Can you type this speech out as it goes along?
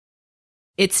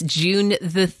It's June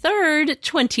the 3rd,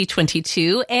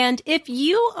 2022, and if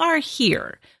you are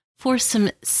here for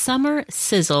some summer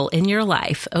sizzle in your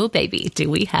life, oh baby, do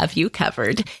we have you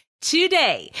covered.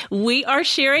 Today, we are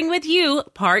sharing with you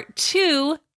part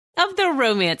 2 of the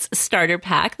romance starter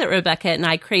pack that Rebecca and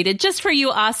I created just for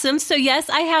you, awesome. So yes,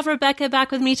 I have Rebecca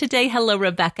back with me today. Hello,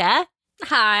 Rebecca.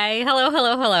 Hi.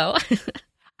 Hello.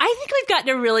 I think we've gotten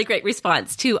a really great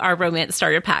response to our romance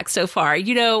starter pack so far.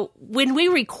 You know, when we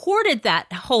recorded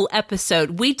that whole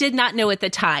episode, we did not know at the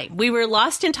time. We were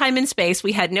lost in time and space.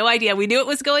 We had no idea. We knew it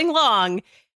was going long.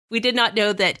 We did not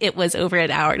know that it was over an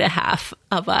hour and a half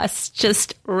of us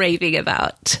just raving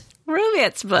about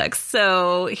romance books.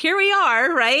 So here we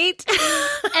are, right?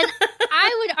 And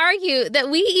I would argue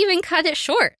that we even cut it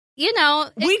short. You know,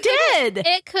 we did.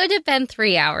 It could have been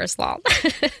 3 hours long.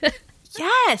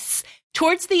 Yes.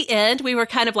 Towards the end, we were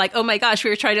kind of like, oh my gosh, we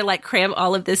were trying to like cram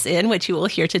all of this in, which you will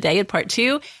hear today in part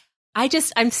 2.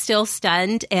 I'm still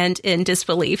stunned and in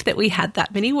disbelief that we had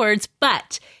that many words.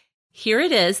 But here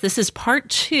it is. This is part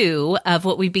 2 of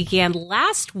what we began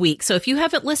last week. So if you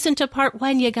haven't listened to part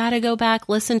 1, you got to go back,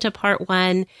 listen to part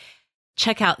 1,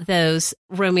 check out those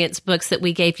romance books that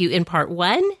we gave you in part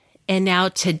 1. And now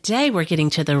today we're getting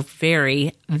to the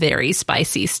very, very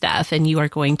spicy stuff. And you are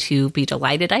going to be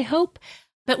delighted, I hope.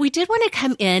 But we did want to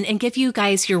come in and give you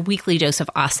guys your weekly dose of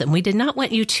awesome. We did not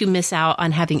want you to miss out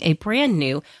on having a brand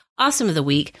new Awesome of the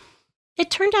Week.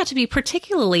 It turned out to be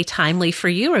particularly timely for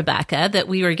you, Rebecca, that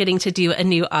we were getting to do a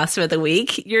new Awesome of the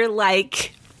Week. You're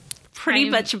like pretty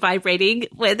much vibrating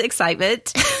with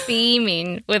excitement.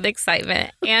 Beaming with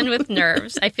excitement and with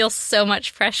nerves. I feel so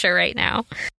much pressure right now.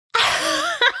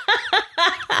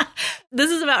 This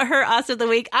is about her Awesome of the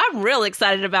Week. I'm real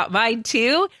excited about mine,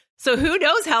 too. So who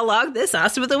knows how long this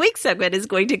Awesome of the Week segment is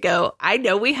going to go. I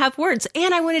know we have words.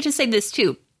 And I wanted to say this,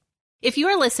 too. If you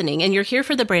are listening and you're here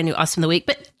for the brand new Awesome of the Week,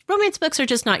 but romance books are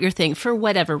just not your thing for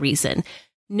whatever reason,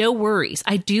 no worries.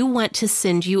 I do want to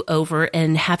send you over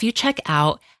and have you check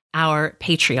out our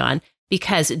Patreon,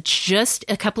 because just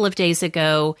a couple of days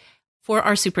ago, for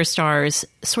our superstars,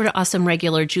 Sort of Awesome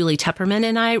regular Julie Tepperman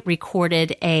and I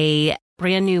recorded a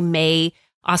brand new May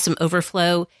Awesome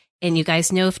Overflow. And you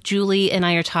guys know, if Julie and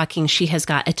I are talking, she has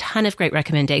got a ton of great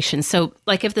recommendations. So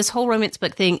like if this whole romance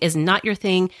book thing is not your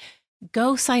thing,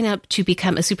 go sign up to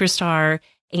become a superstar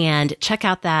and check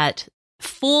out that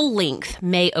full length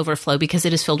May Overflow, because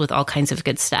it is filled with all kinds of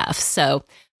good stuff. So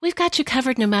we've got you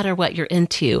covered no matter what you're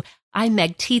into. I'm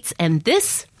Meg Tietz, and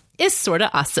this is Sorta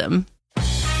Awesome.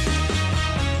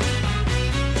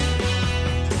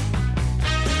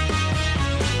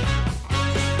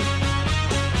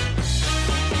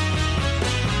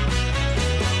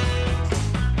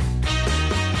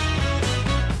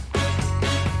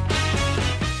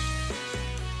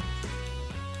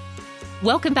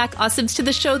 Welcome back, Awesomes, to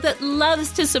the show that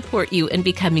loves to support you in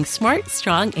becoming smart,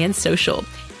 strong, and social.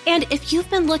 And if you've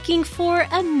been looking for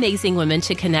amazing women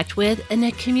to connect with in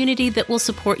a community that will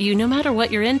support you no matter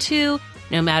what you're into,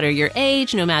 no matter your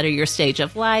age, no matter your stage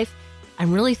of life,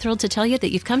 I'm really thrilled to tell you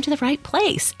that you've come to the right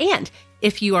place. And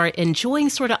if you are enjoying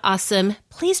Sorta Awesome,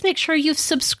 please make sure you've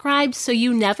subscribed so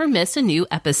you never miss a new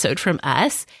episode from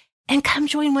us. And come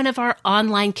join one of our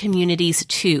online communities,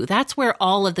 too. That's where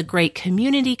all of the great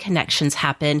community connections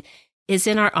happen, is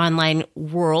in our online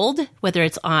world, whether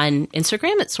it's on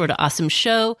Instagram at Sorta Awesome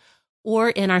Show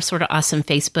or in our Sorta Awesome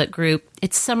Facebook group.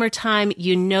 It's summertime.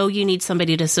 You know you need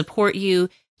somebody to support you,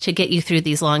 to get you through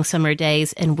these long summer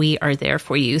days, and we are there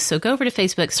for you. So go over to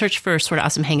Facebook, search for Sorta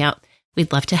Awesome Hangout.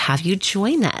 We'd love to have you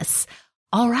join us.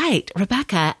 All right,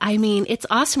 Rebecca, it's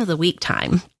Awesome of the Week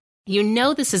time. You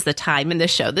know this is the time in the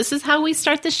show. This is how we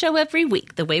start the show every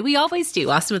week, the way we always do.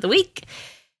 Awesome of the Week,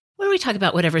 where we talk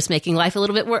about whatever's making life a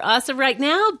little bit more awesome right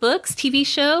now. Books, TV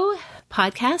show,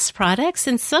 podcasts, products,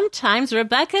 and sometimes,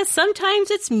 Rebecca,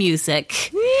 sometimes it's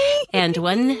music. And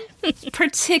one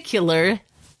particular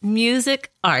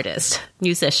music artist,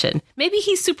 musician. Maybe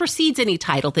he supersedes any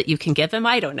title that you can give him.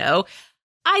 I don't know.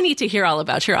 I need to hear all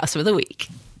about your Awesome of the Week.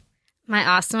 My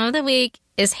Awesome of the Week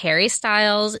is Harry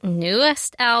Styles'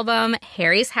 newest album,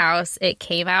 Harry's House. It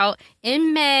came out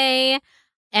in May,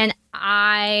 and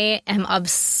I am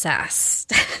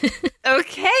obsessed.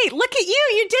 Okay, look at you.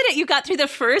 You did it. You got through the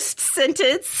first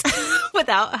sentence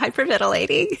without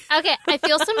hyperventilating. Okay, I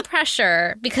feel some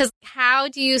pressure, because how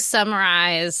do you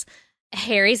summarize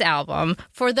Harry's album?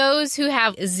 For those who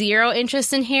have zero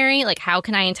interest in Harry, like, how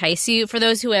can I entice you? For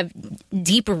those who have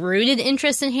deep-rooted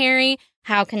interest in Harry,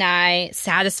 how can I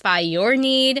satisfy your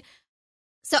need?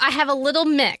 So I have a little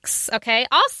mix, okay?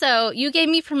 Also, you gave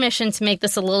me permission to make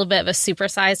this a little bit of a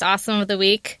supersized Awesome of the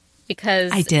Week.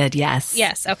 Because I did, yes.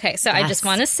 Yes. Okay. So I just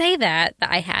want to say that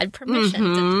I had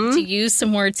permission to use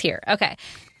some words here. Okay.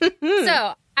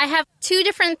 So I have two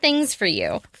different things for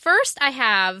you. First, I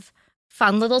have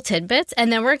fun little tidbits,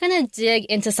 and then we're going to dig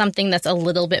into something that's a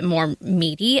little bit more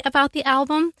meaty about the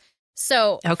album.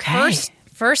 So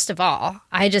first of all,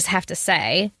 I just have to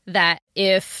say that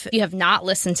if you have not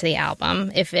listened to the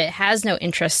album, if it has no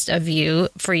interest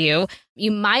for you,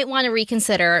 you might want to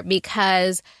reconsider,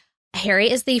 because Harry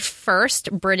is the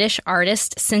first British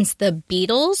artist since the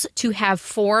Beatles to have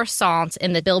 4 songs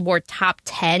in the Billboard Top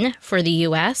 10 for the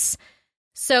U.S.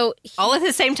 So all at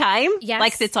the same time? Yes.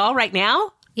 Like it's all right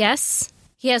now? Yes.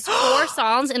 He has 4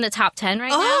 songs in the top 10 right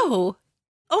now.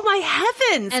 Oh, my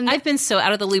heavens. And I've been so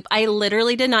out of the loop. I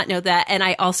literally did not know that. And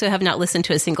I also have not listened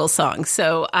to a single song.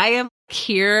 So I am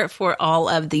here for all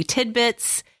of the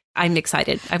tidbits. I'm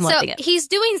excited. I'm loving it. He's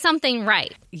doing something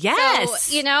right. Yes.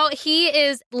 So, he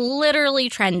is literally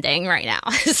trending right now.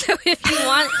 So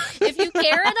if you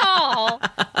care at all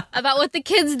about what the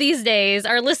kids these days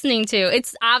are listening to,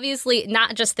 it's obviously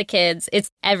not just the kids, it's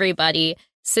everybody.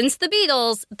 Since the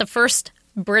Beatles, the first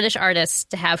British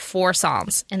artist to have 4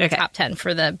 songs in the top 10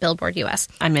 for the Billboard US.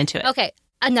 I'm into it. Okay.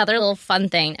 Another little fun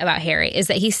thing about Harry is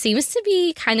that he seems to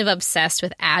be kind of obsessed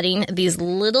with adding these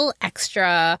little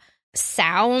extra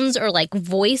sounds or like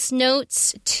voice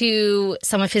notes to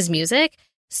some of his music.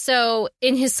 So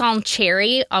in his song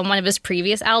Cherry on one of his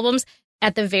previous albums,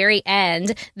 at the very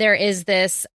end, there is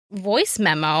this voice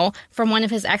memo from one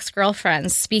of his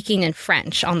ex-girlfriends speaking in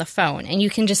French on the phone. And you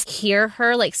can just hear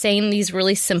her like saying these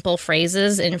really simple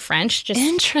phrases in French. Just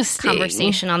interesting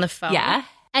conversation on the phone. Yeah.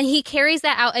 And he carries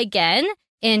that out again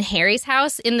in Harry's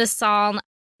house in the song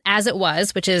As It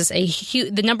Was, which is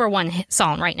the number 1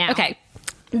 song right now. Okay.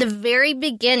 The very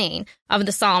beginning of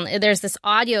the song, there's this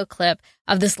audio clip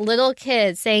of this little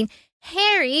kid saying,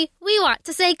 "Harry, we want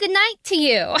to say goodnight to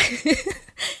you."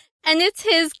 And it's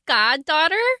his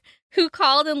goddaughter who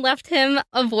called and left him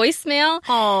a voicemail.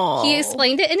 Aww. He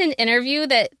explained it in an interview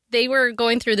that they were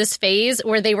going through this phase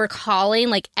where they were calling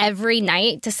like every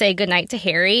night to say goodnight to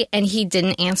Harry, and he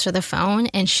didn't answer the phone,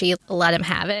 and she let him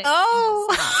have it. Oh.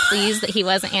 He was not pleased that he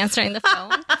wasn't answering the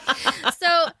phone.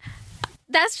 So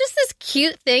that's just this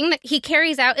cute thing that he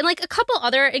carries out, and like a couple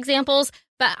other examples,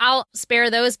 but I'll spare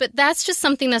those. But that's just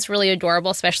something that's really adorable,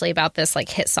 especially about this like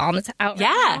hit song that's out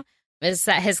right now, is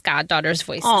that his goddaughter's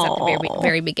voice is at the very,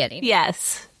 very beginning.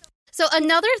 Yes. So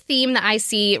another theme that I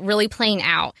see really playing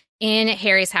out in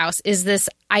Harry's house is this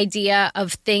idea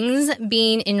of things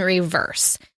being in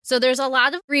reverse. So there's a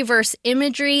lot of reverse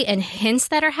imagery and hints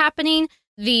that are happening.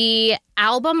 The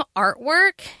album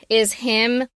artwork is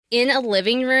him in a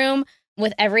living room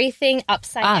with everything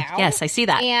upside down. Yes, I see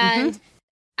that. And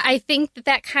I think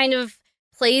that kind of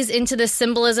plays into the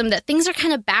symbolism that things are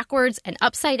kind of backwards and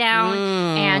upside down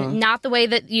and not the way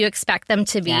that you expect them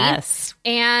to be. Yes.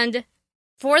 And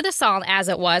for the song As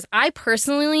It Was, I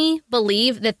personally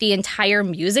believe that the entire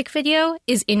music video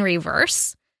is in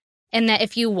reverse, and that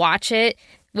if you watch it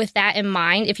with that in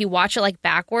mind, if you watch it like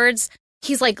backwards,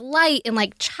 he's like light and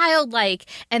like childlike.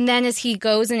 And then as he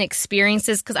goes and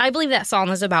experiences, because I believe that song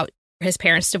is about his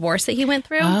parents' divorce that he went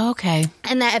through. Oh, okay.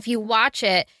 And that if you watch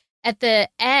it at the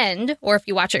end, or if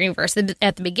you watch it in reverse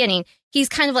at the beginning, he's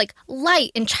kind of like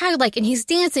light and childlike, and he's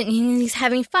dancing and he's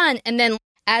having fun. And then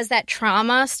as that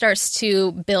trauma starts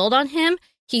to build on him,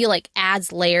 he like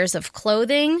adds layers of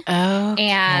clothing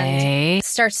and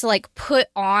starts to like put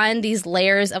on these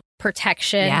layers of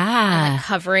protection, and, like,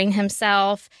 covering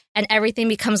himself, and everything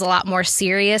becomes a lot more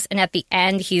serious. And at the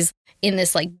end, he's in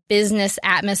this like business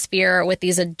atmosphere with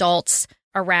these adults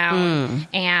around,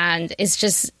 and it's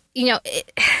just,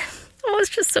 it's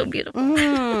just so beautiful.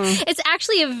 It's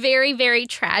actually a very, very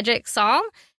tragic song.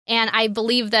 And I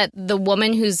believe that the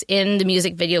woman who's in the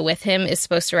music video with him is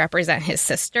supposed to represent his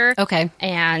sister. Okay.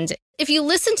 And if you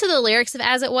listen to the lyrics of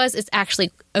As It Was, it's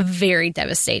actually a very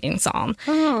devastating song.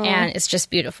 And it's just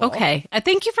beautiful. Okay.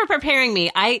 Thank you for preparing me.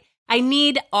 I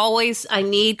need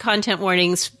content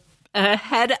warnings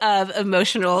ahead of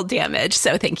emotional damage.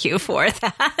 So thank you for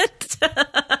that.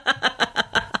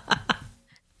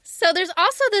 So there's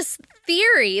also this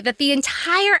theory that the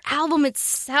entire album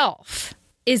itself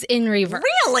is in reverse.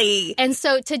 Really? And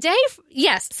so today, for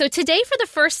the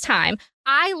first time,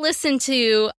 I listened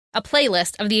to a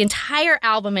playlist of the entire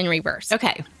album in reverse.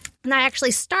 Okay. And I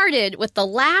actually started with the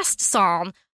last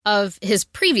song of his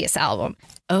previous album.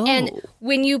 Oh. And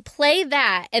when you play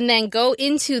that and then go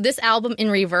into this album in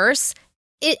reverse,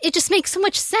 it just makes so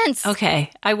much sense.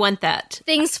 Okay. I want that.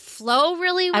 Things flow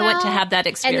really well. I want to have that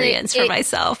experience for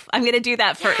myself. I'm going to do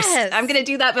that first. I'm going to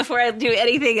do that before I do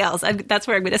anything else. That's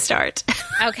where I'm going to start.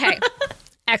 Okay.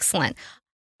 Excellent.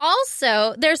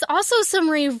 Also, there's also some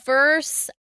reverse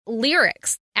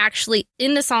lyrics actually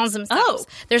in the songs themselves.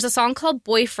 There's a song called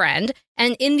Boyfriend,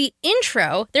 and in the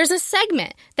intro, there's a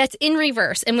segment that's in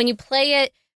reverse. And when you play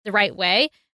it the right way,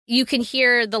 you can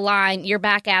hear the line, "You're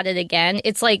back at it again."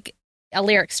 It's like a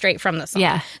lyric straight from the song.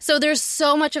 Yeah. So there's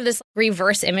so much of this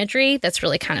reverse imagery that's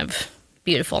really kind of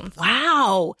beautiful.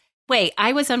 Wow. Wait,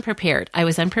 I was unprepared. I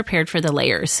was unprepared for the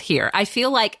layers here. I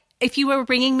feel like if you were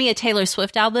bringing me a Taylor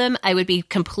Swift album, I would be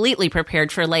completely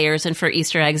prepared for layers and for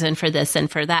Easter eggs and for this and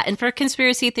for that and for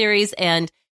conspiracy theories and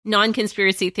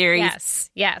non-conspiracy theories.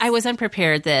 Yes. I was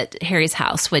unprepared that Harry's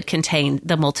house would contain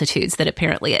the multitudes that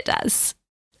apparently it does.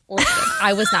 Listen,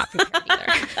 I was not prepared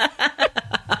either.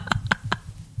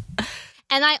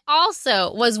 And I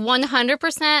also was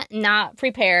 100% not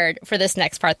prepared for this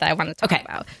next part that I want to talk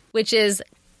about, which is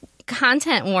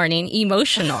content warning,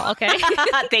 emotional, okay?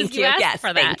 Thank you. Yes,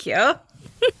 for that. Thank you.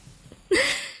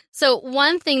 So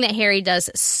one thing that Harry does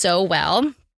so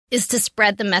well is to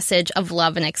spread the message of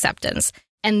love and acceptance.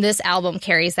 And this album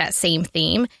carries that same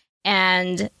theme.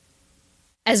 And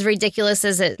as ridiculous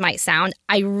as it might sound,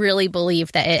 I really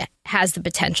believe that it has the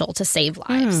potential to save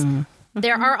lives.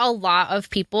 There are a lot of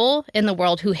people in the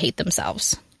world who hate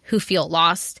themselves, who feel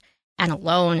lost and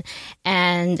alone.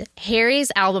 And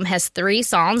Harry's album has 3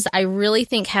 songs I really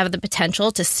think have the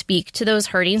potential to speak to those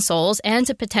hurting souls and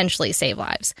to potentially save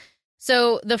lives.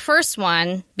 So the first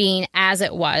one being As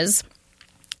It Was,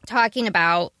 talking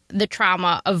about the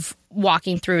trauma of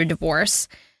walking through a divorce.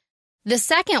 The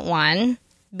second one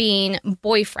being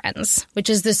Boyfriends, which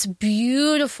is this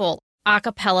beautiful a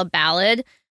cappella ballad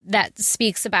that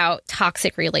speaks about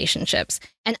toxic relationships.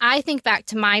 And I think back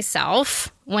to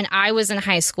myself when I was in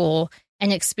high school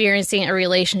and experiencing a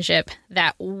relationship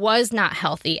that was not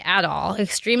healthy at all,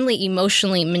 extremely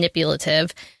emotionally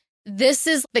manipulative. This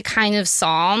is the kind of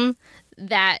psalm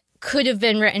that could have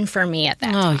been written for me at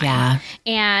that time. Yeah.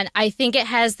 And I think it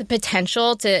has the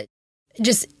potential to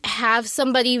just have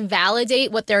somebody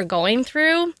validate what they're going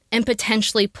through and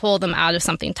potentially pull them out of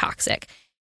something toxic.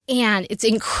 And it's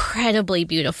incredibly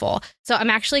beautiful. So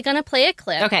I'm actually going to play a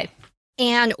clip. Okay.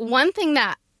 And one thing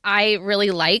that I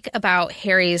really like about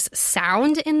Harry's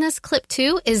sound in this clip,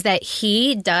 too, is that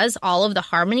he does all of the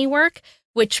harmony work,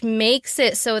 which makes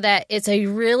it so that it's a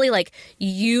really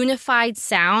unified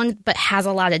sound, but has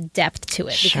a lot of depth to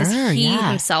it because he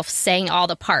himself sang all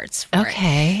the parts for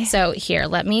it. So here,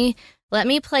 let me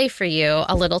play for you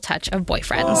a little touch of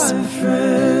Boyfriends.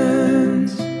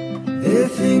 Boyfriends, they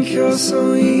think you're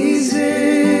so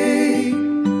easy.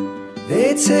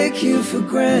 They take you for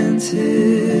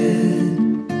granted.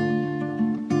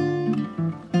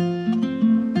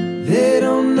 They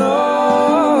don't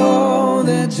know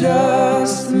they're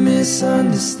just a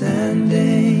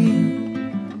misunderstanding.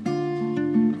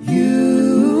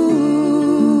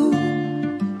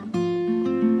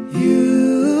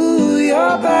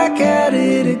 You're back at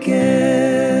it again.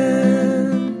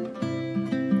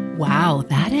 Wow,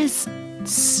 that is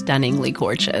stunningly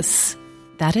gorgeous.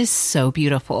 That is so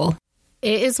beautiful.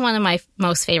 It is one of my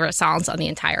most favorite songs on the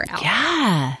entire album.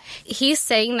 Yeah. He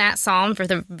sang that song for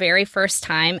the very first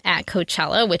time at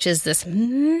Coachella, which is this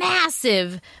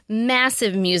massive,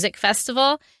 massive music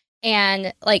festival.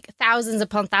 And thousands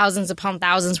upon thousands upon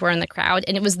thousands were in the crowd.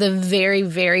 And it was the very,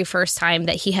 very first time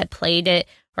that he had played it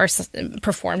or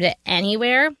performed it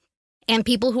anywhere. And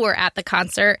people who were at the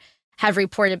concert have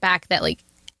reported back that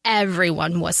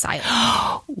everyone was silent.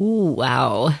 Ooh,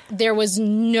 wow. There was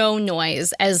no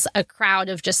noise as a crowd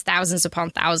of just thousands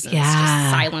upon thousands just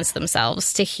silenced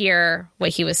themselves to hear what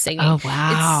he was singing. Oh,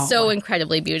 wow. It's so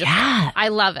incredibly beautiful. Yeah. I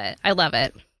love it. I love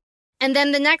it. And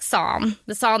then the next song,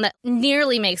 the song that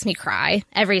nearly makes me cry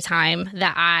every time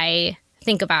that I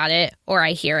think about it or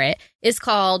I hear it, is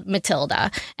called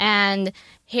Matilda. And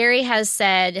Harry has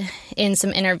said in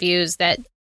some interviews that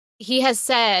he has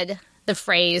said the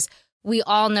phrase, "We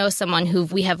all know someone who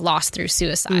we have lost through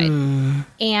suicide."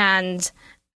 And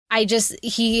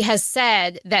he has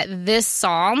said that this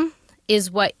psalm is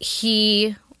what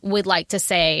he would like to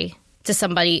say to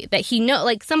somebody that he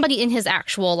somebody in his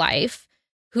actual life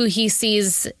who he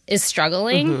sees is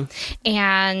struggling.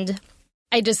 And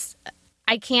I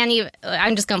can't even,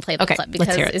 I'm just going to play the clip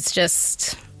because it's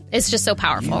just so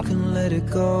powerful. You can let it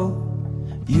go.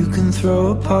 You can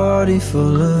throw a party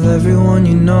full of everyone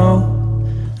you know.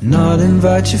 Not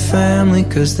invite your family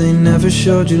cause they never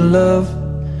showed you love.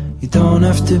 You don't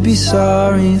have to be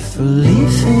sorry for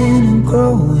leaving and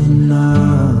growing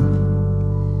up.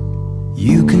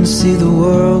 You can see the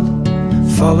world,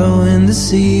 following the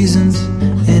seasons,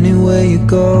 anywhere you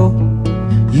go.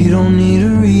 You don't need a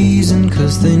reason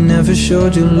cause they never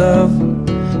showed you love.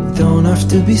 don't have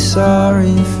to be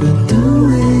sorry for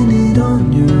doing it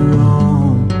on your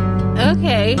own.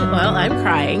 Okay, well, I'm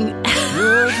crying.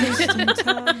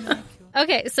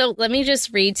 Okay, so let me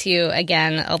just read to you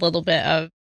again a little bit of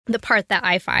the part that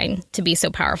I find to be so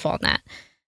powerful in that.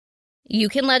 You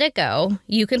can let it go.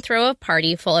 You can throw a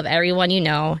party full of everyone you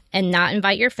know and not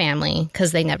invite your family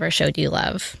because they never showed you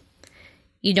love.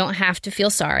 You don't have to feel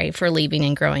sorry for leaving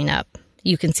and growing up.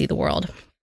 You can see the world.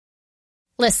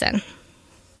 Listen,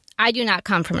 I do not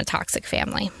come from a toxic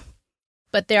family,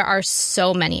 but there are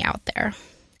so many out there.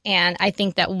 And I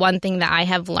think that one thing that I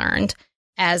have learned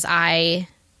as I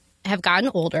have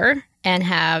gotten older and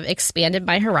have expanded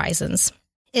my horizons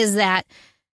is that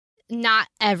not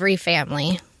every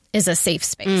family is a safe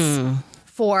space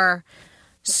for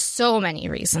so many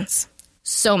reasons.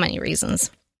 So many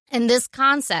reasons. And this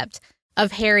concept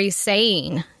of Harry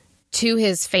saying to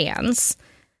his fans,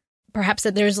 perhaps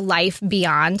that there's life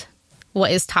beyond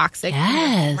what is toxic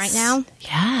right now.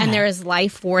 Yeah. And there is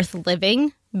life worth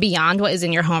living beyond what is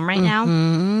in your home right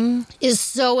now is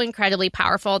so incredibly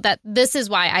powerful that this is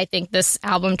why I think this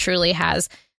album truly has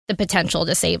the potential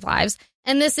to save lives.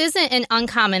 And this isn't an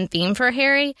uncommon theme for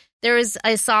Harry. There is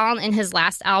a song in his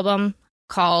last album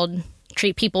called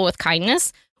Treat People with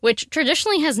Kindness, which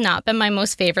traditionally has not been my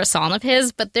most favorite song of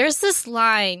his. But there's this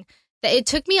line that it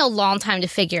took me a long time to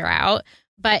figure out.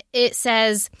 But it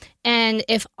says, and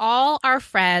if all our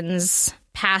friends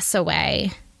pass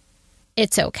away,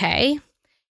 it's okay.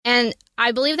 And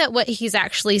I believe that what he's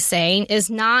actually saying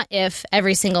is not if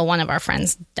every single one of our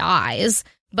friends dies,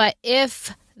 but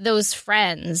if those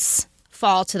friends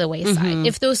fall to the wayside,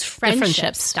 if those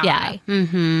friendships die,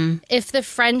 if the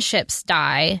friendships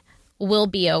die, we'll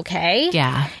be okay.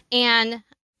 Yeah. And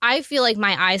I feel like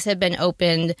my eyes have been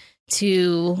opened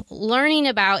to learning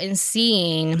about and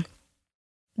seeing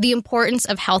the importance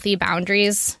of healthy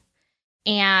boundaries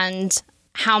and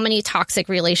how many toxic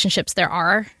relationships there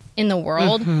are in the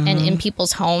world and in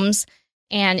people's homes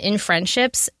and in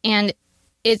friendships. And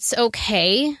it's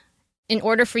okay. In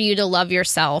order for you to love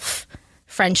yourself,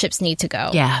 friendships need to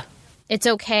go. Yeah. It's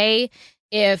okay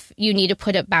if you need to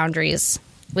put up boundaries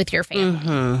with your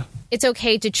family. It's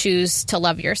okay to choose to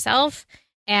love yourself.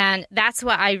 And that's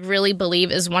what I really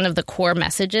believe is one of the core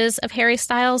messages of Harry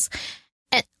Styles.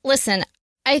 And listen,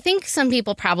 I think some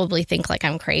people probably think like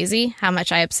I'm crazy, how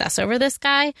much I obsess over this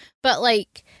guy. But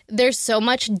like, there's so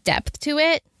much depth to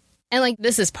it. And like,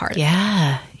 this is part of it.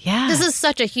 Yeah. This is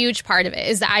such a huge part of it,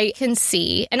 is that I can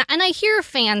see, and I hear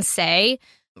fans say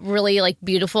really like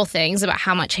beautiful things about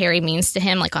how much Harry means to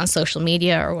him, like on social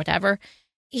media or whatever.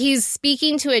 He's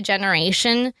speaking to a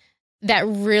generation that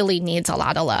really needs a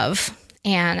lot of love.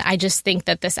 And I just think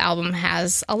that this album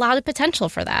has a lot of potential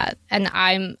for that. And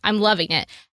I'm loving it.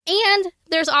 And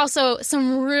there's also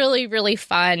some really, really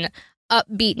fun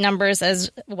upbeat numbers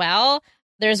as well.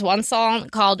 There's one song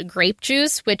called Grape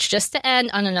Juice, which, just to end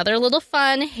on another little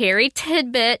fun Harry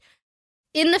tidbit,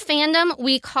 in the fandom,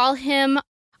 we call him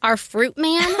our fruit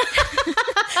man.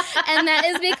 And that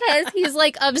is because he's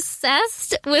like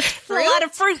obsessed with fruit. A lot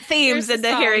of fruit themes in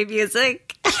the Harry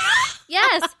music.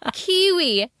 Yes.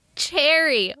 Kiwi,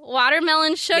 cherry,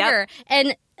 watermelon sugar. Yep.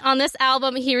 And on this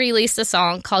album, he released a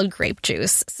song called Grape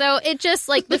Juice. So it just,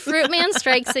 like, the fruit man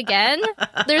strikes again.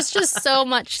 There's just so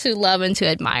much to love and to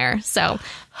admire. So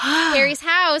Harry's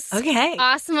House. Okay.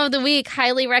 Awesome of the week.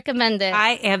 Highly recommend it.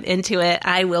 I am into it.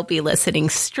 I will be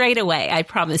listening straight away. I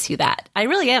promise you that. I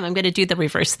really am. I'm going to do the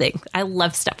reverse thing. I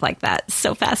love stuff like that.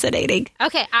 So fascinating.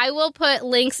 Okay. I will put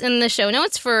links in the show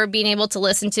notes for being able to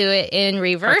listen to it in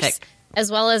reverse. Perfect. As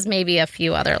well as maybe a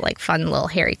few other like fun little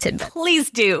Harry tidbits. Please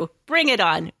do. Bring it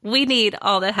on. We need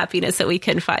all the happiness that we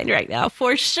can find right now.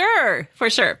 For sure. For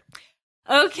sure.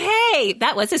 Okay.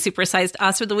 That was a supersized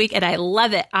Awesome of the Week, and I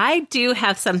love it. I do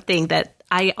have something that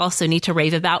I also need to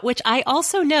rave about, which I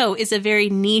also know is a very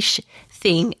niche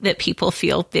thing that people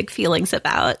feel big feelings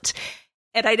about.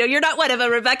 And I know you're not one of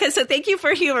them, Rebecca, so thank you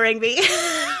for humoring me.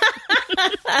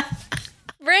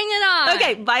 Bring it on.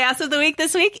 Okay, my Awesome of the Week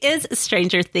this week is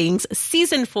Stranger Things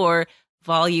Season 4,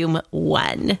 Volume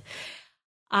 1.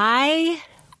 I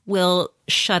will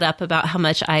shut up about how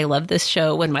much I love this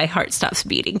show when my heart stops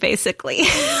beating, basically.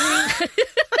 I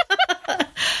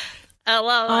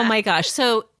love that. Oh my gosh.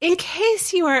 So in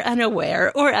case you are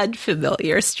unaware or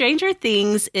unfamiliar, Stranger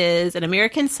Things is an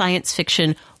American science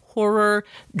fiction horror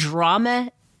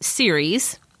drama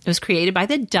series. It was created by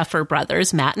the Duffer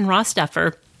Brothers, Matt and Ross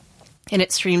Duffer, and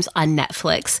it streams on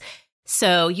Netflix.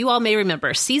 So you all may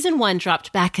remember season 1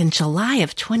 dropped back in July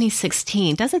of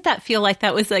 2016. Doesn't that feel like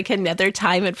that was like another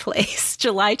time and place?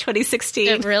 July 2016.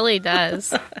 It really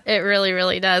does. It really,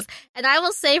 really does. And I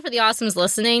will say for the awesomes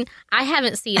listening, I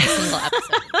haven't seen a single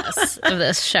episode of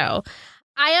this show.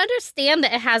 I understand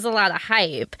that it has a lot of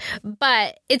hype,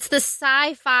 but it's the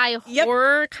sci-fi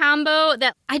horror combo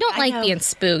that I don't like being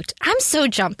spooked. I'm so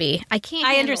jumpy. I can't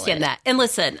handle understand it. that. And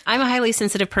listen, I'm a highly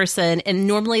sensitive person, and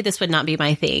normally this would not be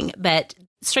my thing, but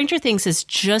Stranger Things is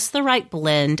just the right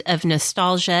blend of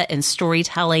nostalgia and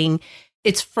storytelling.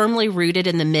 It's firmly rooted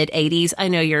in the mid-'80s. I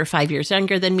know you're 5 years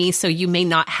younger than me, so you may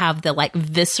not have the like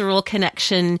visceral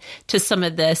connection to some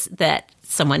of this that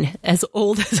someone as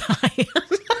old as I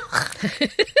am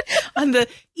on the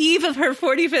eve of her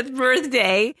 45th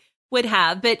birthday would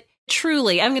have. But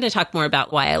truly, I'm going to talk more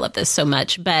about why I love this so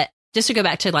much. But just to go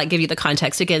back to like give you the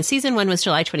context again, season 1 was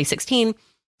July 2016.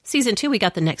 Season 2, we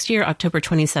got the next year, October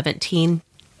 2017.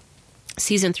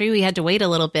 Season 3, we had to wait a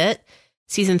little bit.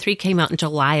 Season 3 came out in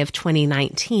July of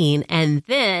 2019. And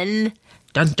then,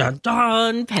 dun, dun,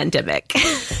 dun, pandemic.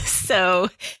 So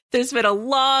there's been a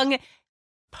long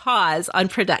pause on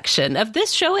production of this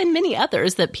show and many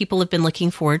others that people have been looking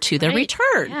forward to their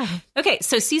return. Yeah. Okay,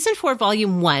 so season 4,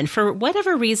 volume 1, for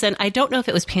whatever reason, I don't know if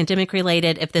it was pandemic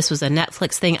related, if this was a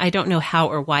Netflix thing, I don't know how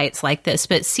or why it's like this,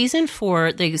 but season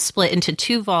 4, they split into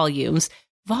 2 volumes.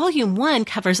 Volume 1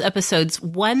 covers episodes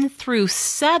 1 through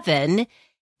 7,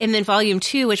 and then volume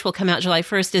 2, which will come out July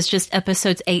 1st, is just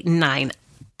episodes 8 and 9.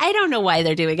 I don't know why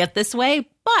they're doing it this way,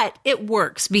 but it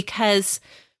works because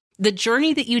the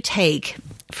journey that you take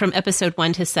from episode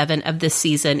 1 to 7 of this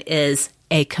season is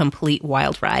a complete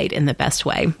wild ride in the best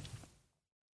way.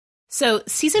 So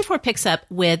season 4 picks up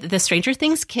with the Stranger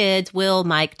Things kids, Will,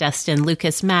 Mike, Dustin,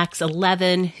 Lucas, Max,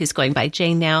 11, who's going by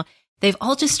Jane now. They've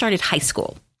all just started high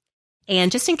school.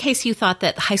 And just in case you thought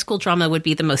that high school drama would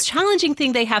be the most challenging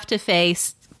thing they have to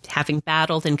face, having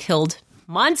battled and killed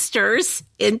monsters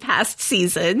in past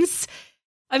seasons,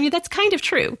 I mean, that's kind of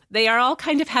true. They are all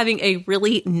kind of having a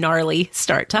really gnarly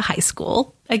start to high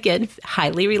school. Again,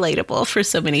 highly relatable for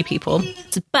so many people.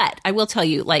 But I will tell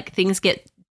you, like, things get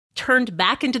turned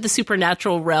back into the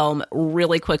supernatural realm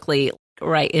really quickly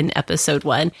right in episode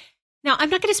 1. Now, I'm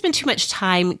not going to spend too much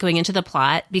time going into the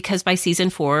plot because by season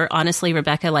 4, honestly,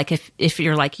 Rebecca, like if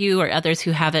you're like you or others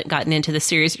who haven't gotten into the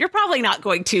series, you're probably not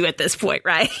going to at this point,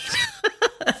 right?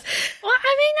 Well,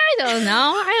 I mean, I don't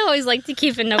know. I always like to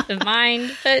keep an open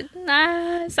mind, but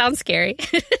it sounds scary.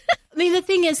 I mean, the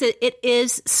thing is that it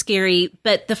is scary,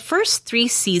 but the first 3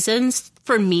 seasons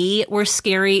for me were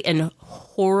scary and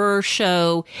horror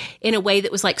show in a way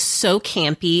that was like so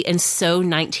campy and so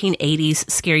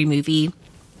 1980s scary movie.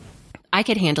 I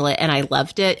could handle it and I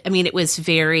loved it. I mean, it was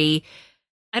very,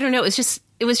 I don't know,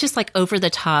 it was just like over the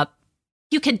top.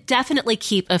 You could definitely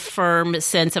keep a firm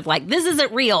sense of like, this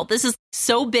isn't real. This is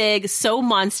so big, so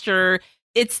monster.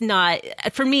 It's not,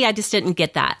 for me, I just didn't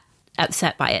get that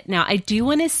upset by it. Now, I do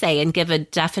want to say and give a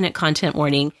definite content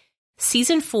warning.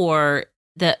 Season 4,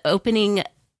 the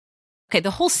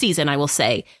whole season, I will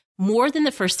say, more than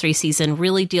the first 3 seasons,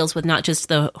 really deals with not just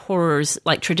the horrors,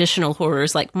 like traditional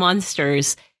horrors, like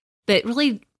monsters, but it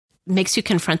really makes you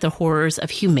confront the horrors of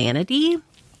humanity.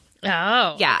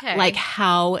 Oh, yeah. Okay. Like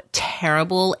how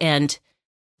terrible and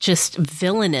just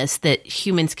villainous that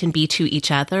humans can be to each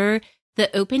other.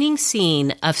 The opening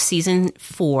scene of season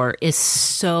 4 is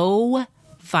so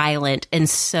violent and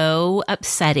so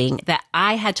upsetting that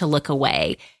I had to look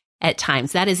away at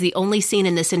times. That is the only scene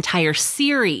in this entire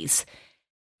series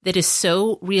that is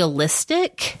so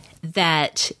realistic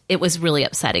that it was really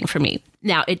upsetting for me.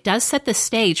 Now, it does set the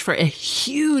stage for a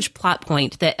huge plot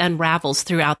point that unravels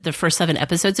throughout the first 7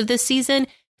 episodes of this season.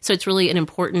 So it's really an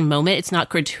important moment. It's not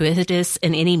gratuitous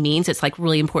in any means. It's like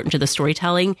really important to the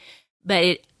storytelling.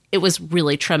 But it was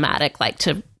really traumatic, like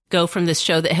to go from this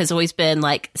show that has always been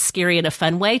like scary in a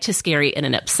fun way to scary in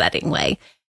an upsetting way.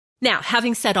 Now,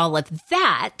 having said all of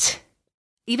that,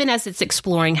 even as it's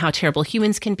exploring how terrible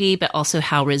humans can be, but also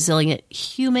how resilient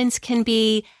humans can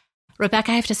be,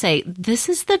 Rebecca, I have to say, this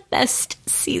is the best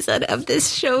season of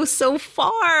this show so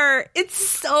far. It's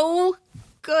so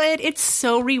good. It's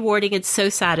so rewarding. It's so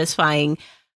satisfying.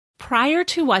 Prior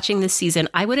to watching this season,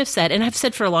 I would have said, and I've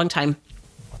said for a long time,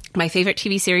 my favorite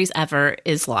TV series ever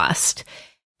is Lost.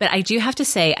 But I do have to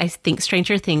say, I think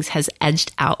Stranger Things has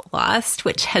edged out Lost,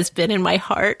 which has been in my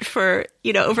heart for,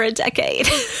 over a decade.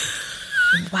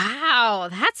 Wow,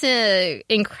 that's an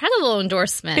incredible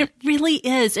endorsement. It really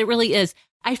is. It really is.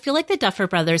 I feel like the Duffer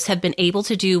Brothers have been able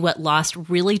to do what Lost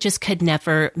really just could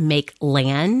never make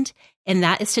land. And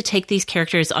that is to take these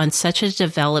characters on such a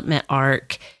development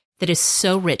arc that is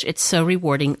so rich. It's so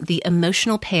rewarding. The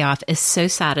emotional payoff is so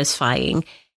satisfying.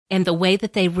 And the way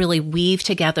that they really weave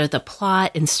together the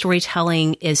plot and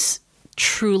storytelling is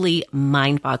truly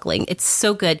mind-boggling. It's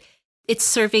so good. It's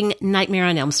serving Nightmare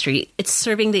on Elm Street. It's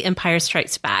serving The Empire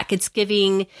Strikes Back. It's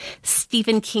giving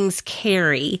Stephen King's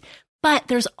Carrie. But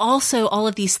there's also all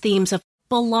of these themes of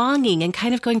belonging and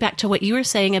kind of going back to what you were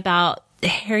saying about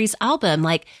Harry's album,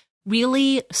 like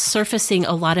really surfacing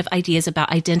a lot of ideas about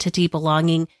identity,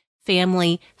 belonging,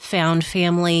 family, found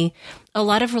family, a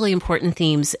lot of really important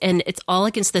themes. And it's all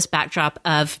against this backdrop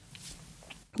of,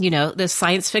 you know, the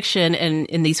science fiction and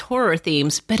in these horror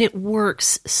themes, but it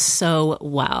works so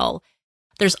well.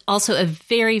 There's also a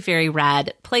very, very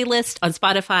rad playlist on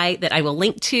Spotify that I will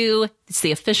link to. It's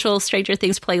the official Stranger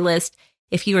Things playlist.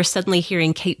 If you are suddenly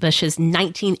hearing Kate Bush's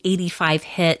 1985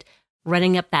 hit,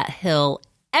 Running Up That Hill,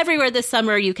 everywhere this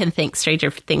summer, you can thank Stranger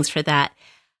Things for that.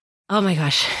 Oh my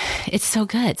gosh, it's so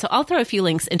good. So I'll throw a few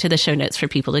links into the show notes for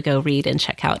people to go read and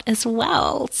check out as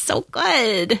well. So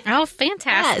good. Oh,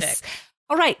 fantastic. Yes.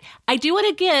 All right. I do want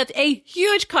to give a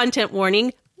huge content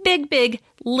warning. Big,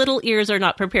 little ears are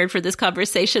not prepared for this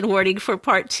conversation warning for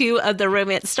part 2 of the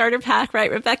Romance Starter Pack. Right,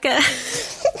 Rebecca?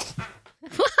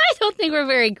 Well, I don't think we're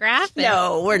very graphic.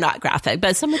 No, we're not graphic,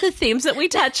 but some of the themes that we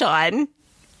touch on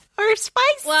are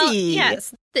spicy. Well,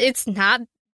 yes. It's not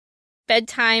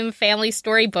bedtime family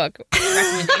storybook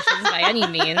recommendations by any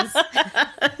means.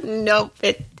 Nope,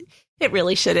 it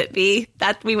really shouldn't be.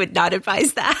 That we would not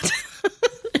advise that.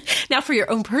 Now, for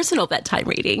your own personal bedtime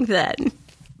reading, then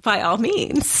by all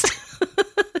means.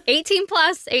 18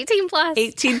 plus. 18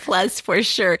 plus for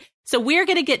sure. So we're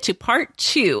going to get to part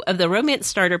 2 of the Romance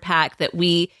Starter Pack that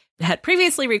we had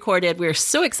previously recorded. We're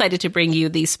so excited to bring you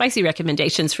these spicy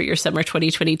recommendations for your summer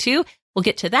 2022. We'll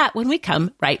get to that when we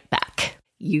come right back.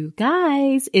 You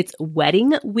guys, it's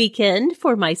wedding weekend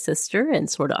for my sister and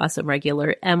Sorta Awesome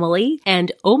regular Emily.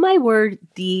 And oh my word,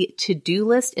 the to-do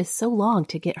list is so long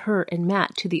to get her and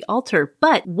Matt to the altar.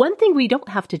 But one thing we don't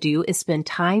have to do is spend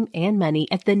time and money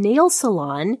at the nail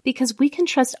salon because we can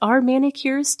trust our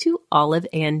manicures to Olive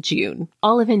and June.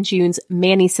 Olive and June's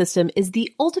Mani system is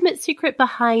the ultimate secret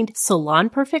behind salon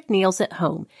perfect nails at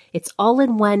home. It's all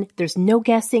in one. There's no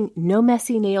guessing, no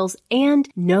messy nails, and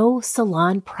no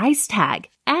salon price tag.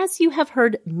 As you have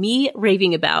heard me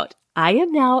raving about, I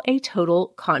am now a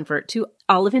total convert to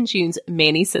Olive and June's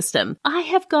Mani system. I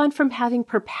have gone from having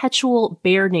perpetual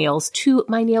bare nails to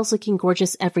my nails looking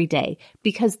gorgeous every day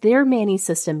because their Mani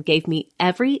system gave me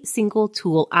every single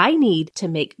tool I need to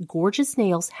make gorgeous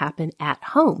nails happen at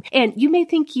home. And you may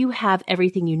think you have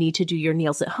everything you need to do your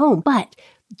nails at home, but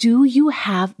do you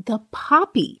have the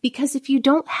Poppy? Because if you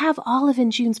don't have Olive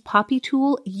and June's Poppy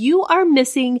tool, you are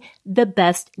missing the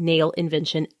best nail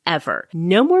invention ever.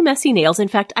 No more messy nails. In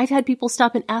fact, I've had people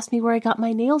stop and ask me where I got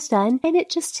my nails done, and it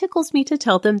just tickles me to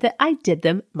tell them that I did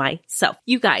them myself.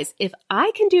 You guys, if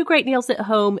I can do great nails at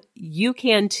home, you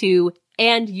can too.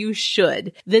 And you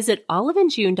should. Visit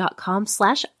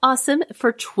oliveandjune.com/awesome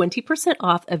for 20%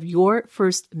 off of your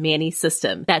first Mani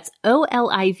system. That's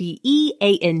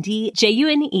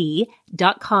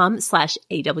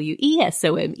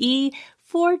oliveandjune.com/AWESOME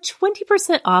for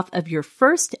 20% off of your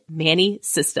first Mani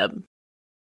system.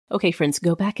 Okay, friends,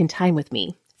 go back in time with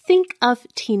me. Think of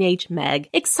teenage Meg,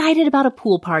 excited about a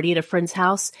pool party at a friend's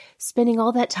house, spending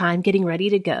all that time getting ready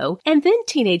to go. And then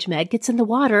teenage Meg gets in the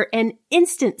water and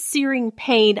instant searing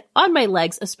pain on my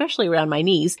legs, especially around my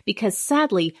knees, because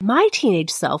sadly, my teenage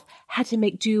self had to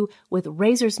make do with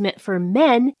razors meant for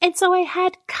men, and so I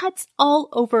had cuts all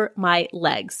over my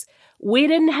legs. We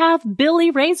didn't have Billy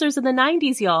razors in the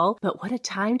 90s, y'all, but what a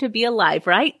time to be alive,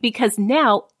 right? Because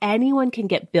now anyone can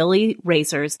get Billy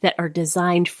razors that are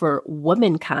designed for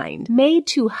womankind, made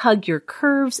to hug your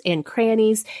curves and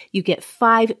crannies. You get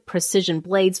 5 precision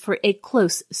blades for a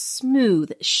close,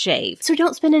 smooth shave. So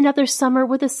don't spend another summer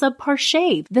with a subpar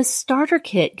shave. The starter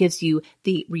kit gives you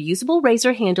the reusable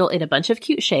razor handle in a bunch of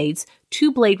cute shades,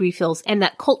 2 blade refills, and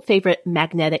that cult favorite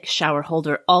magnetic shower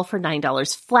holder, all for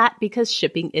 $9 flat because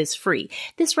shipping is free.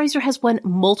 This razor has won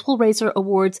multiple razor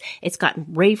awards. It's gotten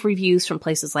rave reviews from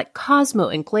places like Cosmo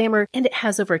and Glamour, and it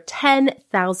has over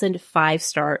 10,000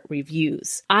 5-star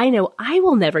reviews. I know I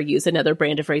will never use another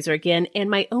brand of razor again, and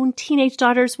my own teenage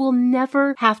daughters will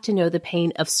never have to know the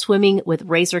pain of swimming with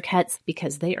razor cuts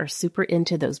because they are super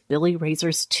into those Billy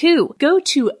razors too. Go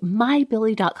to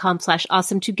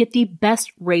mybilly.com/awesome to get the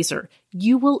best razor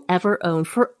you will ever own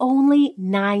for only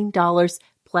 $9.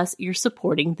 Plus, you're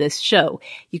supporting this show.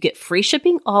 You get free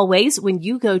shipping always when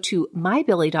you go to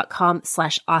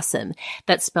mybilly.com/awesome.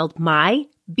 That's spelled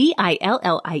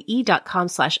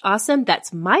BILLIE.com/awesome.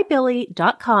 That's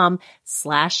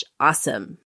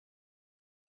mybilly.com/awesome.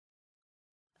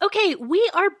 Okay, we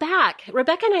are back.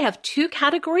 Rebecca and I have 2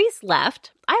 categories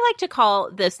left. I like to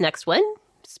call this next one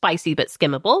spicy but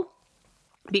skimmable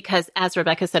because, as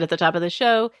Rebecca said at the top of the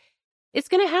show, it's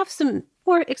going to have some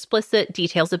more explicit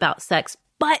details about sex,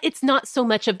 but it's not so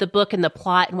much of the book and the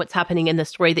plot and what's happening in the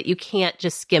story that you can't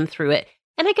just skim through it.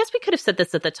 And I guess we could have said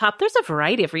this at the top. There's a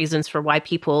variety of reasons for why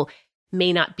people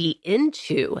may not be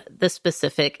into the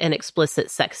specific and explicit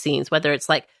sex scenes, whether it's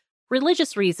like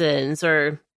religious reasons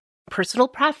or personal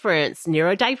preference,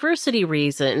 neurodiversity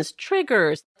reasons,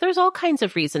 triggers. There's all kinds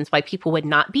of reasons why people would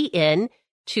not be in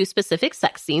to specific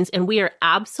sex scenes. And we are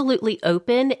absolutely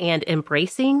open and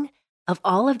embracing of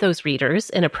all of those readers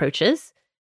and approaches.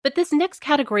 But this next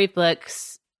category of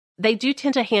books, they do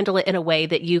tend to handle it in a way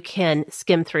that you can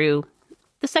skim through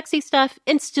the sexy stuff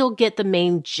and still get the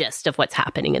main gist of what's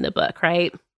happening in the book,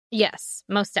 right? Yes,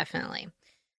 most definitely.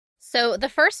 So the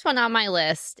first one on my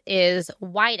list is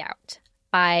Whiteout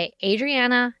by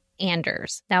Adriana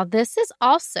Anders. Now, this is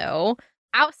also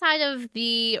outside of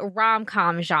the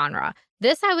rom-com genre.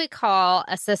 This I would call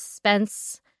a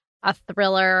suspense, a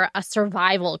thriller, a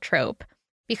survival trope,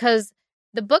 because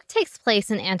the book takes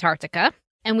place in Antarctica,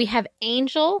 and we have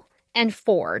Angel and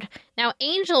Ford. Now,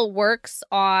 Angel works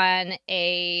on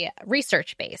a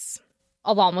research base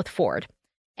along with Ford.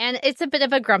 And it's a bit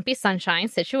of a grumpy sunshine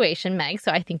situation, Meg,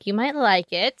 so I think you might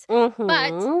like it. Mm-hmm.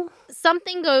 But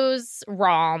something goes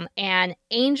wrong, and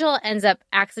Angel ends up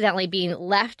accidentally being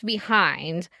left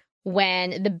behind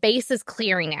when the base is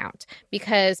clearing out,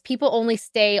 because people only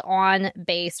stay on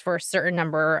base for a certain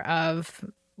number of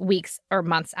weeks or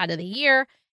months out of the year.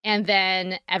 And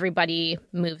then everybody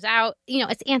moves out. You know,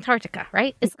 it's Antarctica,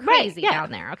 right? It's crazy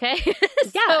down there, okay?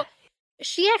 So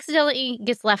she accidentally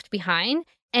gets left behind.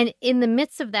 And in the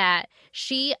midst of that,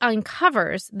 she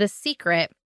uncovers the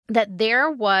secret that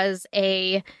there was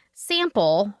a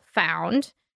sample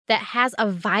found that has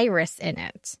a virus in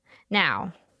it.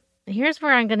 Now, here's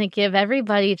where I'm going to give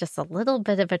everybody just a little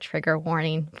bit of a trigger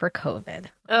warning for COVID.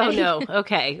 Oh, no.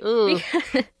 Okay. Ooh.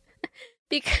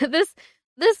 because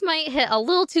this might hit a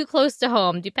little too close to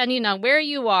home, depending on where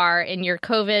you are in your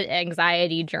COVID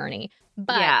anxiety journey.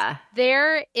 But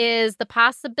there is the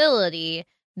possibility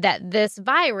that this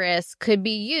virus could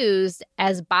be used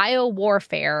as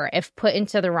biowarfare if put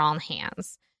into the wrong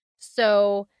hands.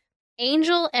 So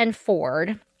Angel and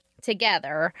Ford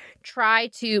together try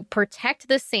to protect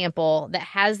the sample that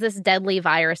has this deadly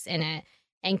virus in it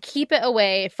and keep it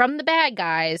away from the bad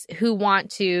guys who want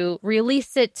to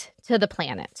release it to the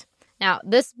planet. Now,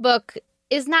 this book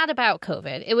is not about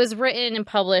COVID. It was written and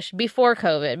published before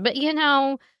COVID, but you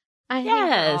know, I think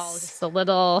we're all just a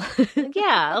little,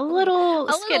 a little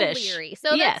skittish, little leery.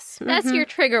 So that's your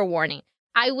trigger warning.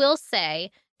 I will say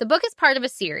the book is part of a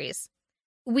series.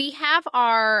 We have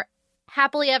our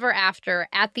happily ever after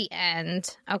at the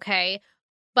end, okay?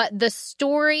 But the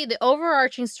story, the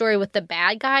overarching story with the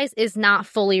bad guys is not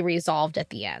fully resolved at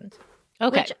the end.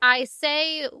 Okay. Which I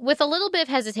say with a little bit of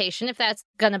hesitation, if that's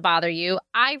going to bother you.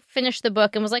 I finished the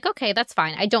book and was like, okay, that's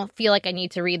fine. I don't feel like I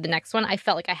need to read the next one. I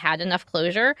felt like I had enough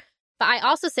closure. But I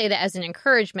also say that as an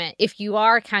encouragement, if you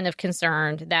are kind of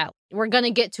concerned that we're going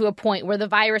to get to a point where the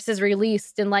virus is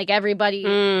released and like everybody, you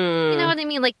know what I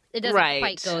mean? Like it doesn't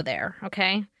quite go there,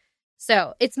 okay?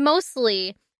 So it's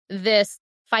mostly this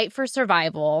fight for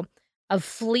survival of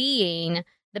fleeing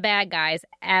the bad guys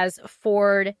as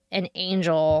Ford and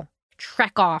Angel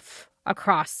trek off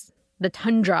across the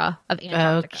tundra of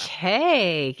Antarctica.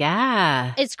 Okay,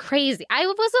 yeah. It's crazy. I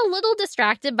was a little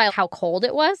distracted by how cold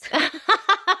it was. I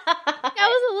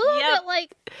was a little bit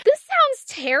like, this sounds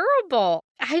terrible.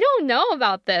 I don't know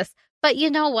about this. But you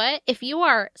know what? If you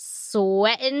are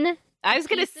sweating, I was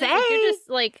going to say, if you're just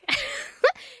like,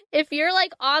 if you're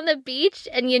like on the beach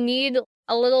and you need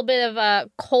a little bit of a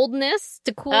coldness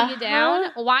to cool you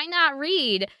down, why not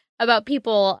read about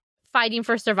people fighting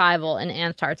for survival in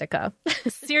Antarctica?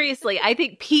 Seriously, I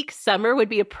think peak summer would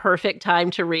be a perfect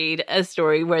time to read a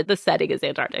story where the setting is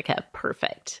Antarctica.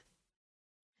 Perfect.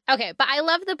 Okay, but I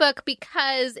love the book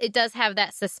because it does have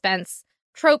that suspense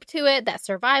trope to it, that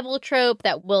survival trope,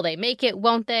 that will they make it,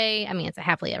 won't they? I mean, it's a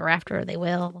happily ever after, they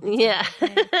will. Yeah.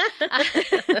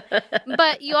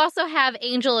 But you also have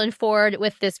Angel and Ford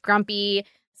with this grumpy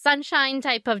sunshine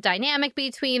type of dynamic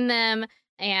between them,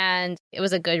 and it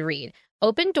was a good read.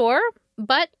 Open door,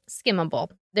 but skimmable.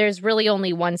 There's really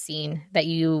only one scene that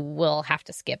you will have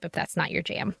to skip if that's not your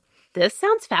jam. This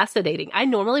sounds fascinating. I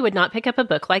normally would not pick up a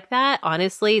book like that.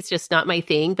 Honestly, it's just not my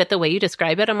thing. But the way you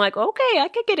describe it, I'm like, okay, I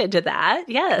could get into that.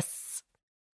 Yes.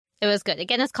 It was good.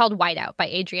 Again, it's called Whiteout by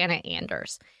Adriana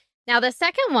Anders. Now, the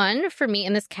second one for me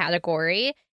in this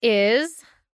category is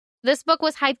This book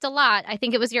was hyped a lot. I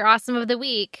think it was your awesome of the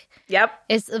week. Yep.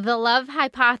 It's The Love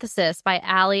Hypothesis by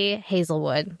Ali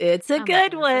Hazelwood. It's a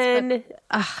good one.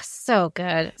 Oh, so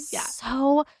good. Yeah.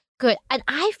 So good. And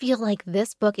I feel like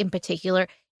this book in particular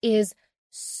is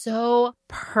so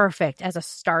perfect as a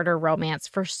starter romance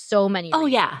for so many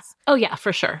reasons. Oh, yeah,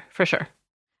 for sure. For sure.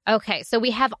 Okay, so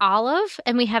we have Olive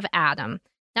and we have Adam.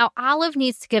 Now, Olive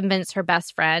needs to convince her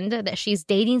best friend that she's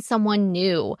dating someone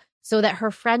new so that her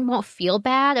friend won't feel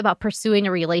bad about pursuing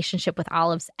a relationship with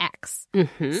Olive's ex.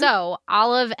 Mm-hmm. So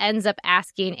Olive ends up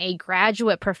asking a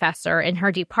graduate professor in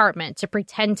her department to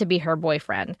pretend to be her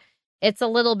boyfriend. It's a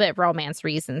little bit Romance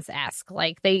Reasons-esque.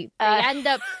 Like they end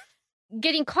up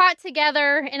getting caught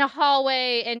together in a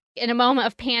hallway and in a moment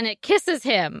of panic kisses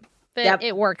him. But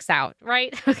It works out,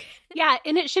 right? Yeah,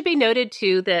 and it should be noted,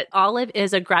 too, that Olive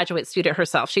is a graduate student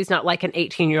herself. She's not like an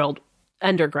 18-year-old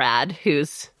undergrad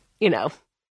who's,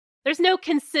 there's no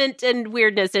consent and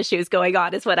weirdness issues going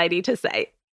on, is what I need to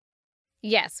say.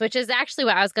 Yes, which is actually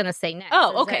what I was going to say next.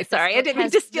 Oh, okay, sorry. I didn't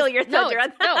mean to steal your thunder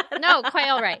on that. No, quite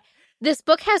all right. This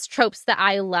book has tropes that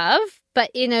I love,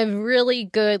 but in a really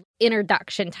good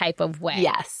introduction type of way.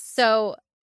 Yes. So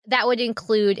that would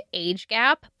include age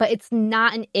gap, but it's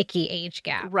not an icky age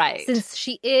gap. Right. Since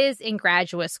she is in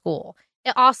graduate school.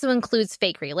 It also includes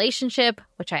fake relationship,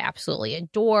 which I absolutely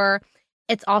adore.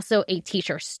 It's also a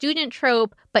teacher-student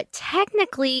trope, but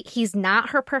technically he's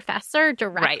not her professor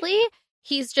directly. Right.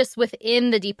 He's just within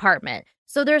the department.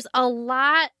 So there's a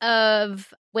lot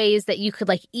of ways that you could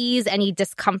ease any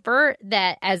discomfort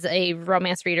that as a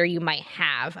romance reader you might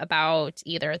have about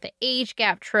either the age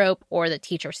gap trope or the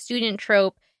teacher-student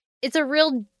trope. It's a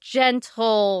real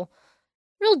gentle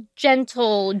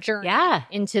journey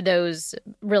into those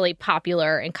really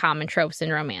popular and common tropes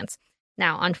in romance.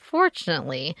 Now,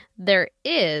 unfortunately, there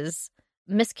is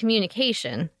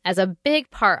miscommunication as a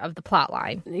big part of the plot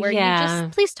line where you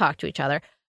just please talk to each other.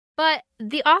 But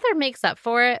the author makes up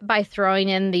for it by throwing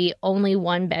in the only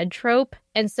one bed trope.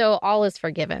 And so all is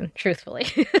forgiven, truthfully,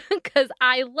 because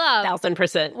I love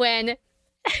 1000%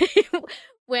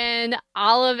 when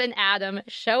Olive and Adam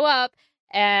show up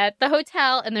at the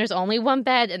hotel and there's only one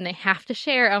bed and they have to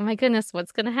share. Oh my goodness,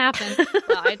 what's going to happen?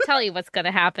 Well, I tell you what's going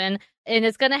to happen. And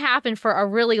it's going to happen for a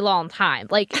really long time.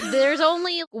 There's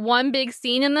only one big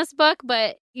scene in this book,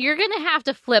 but you're going to have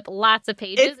to flip lots of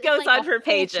pages. It goes on for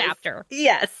pages. Chapter.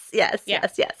 Yes.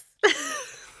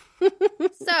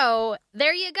 So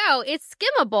there you go. It's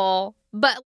skimmable,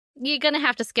 but you're going to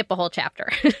have to skip a whole chapter.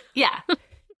 Yeah.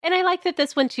 And I like that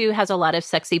this one, too, has a lot of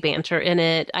sexy banter in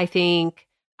it. I think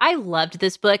I loved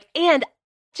this book. And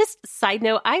just side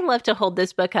note, I love to hold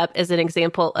this book up as an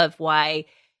example of why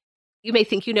you may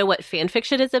think you know what fan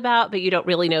fiction is about, but you don't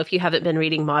really know if you haven't been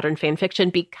reading modern fan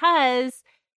fiction, because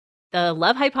The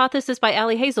Love Hypothesis by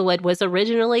Ali Hazelwood was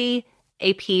originally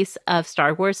a piece of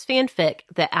Star Wars fanfic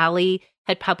that Ali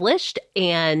had published,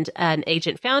 and an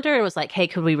agent found her and was like, hey,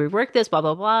 could we rework this, blah,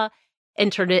 blah, blah,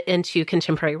 and turned it into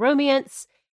contemporary romance.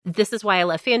 This is why I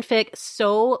love fanfic.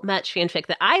 So much fanfic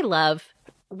that I love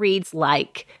reads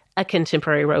like a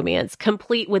contemporary romance,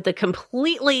 complete with the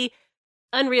completely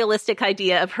unrealistic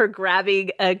idea of her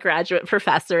grabbing a graduate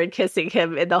professor and kissing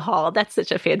him in the hall. That's such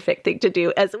a fanfic thing to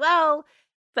do as well.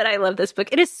 But I love this book.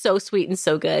 It is so sweet and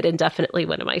so good, and definitely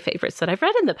one of my favorites that I've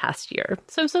read in the past year.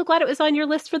 So I'm so glad it was on your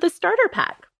list for the starter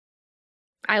pack.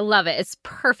 I love it. It's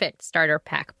perfect starter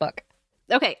pack book.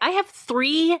 Okay, I have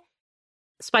 3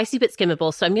 spicy but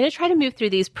skimmable, so I'm going to try to move through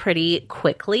these pretty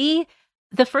quickly.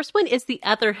 The first one is the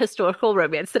other historical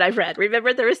romance that I've read.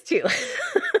 Remember, there was 2.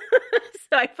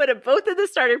 So I put them both in the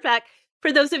starter pack.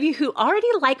 For those of you who already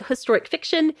like historic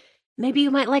fiction, maybe you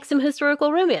might like some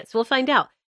historical romance. We'll find out.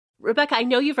 Rebecca, I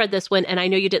know you've read this one, and I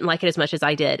know you didn't like it as much as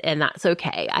I did, and that's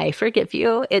okay. I forgive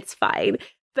you. It's fine.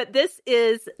 But this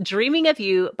is Dreaming of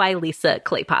You by Lisa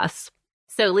Kleypas.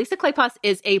 So Lisa Kleypas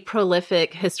is a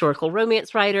prolific historical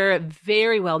romance writer,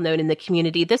 very well known in the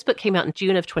community. This book came out in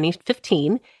June of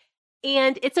 2015,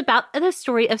 and it's about the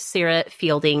story of Sarah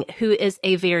Fielding, who is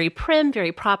a very prim,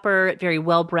 very proper, very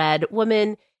well-bred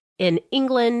woman in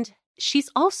England. She's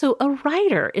also a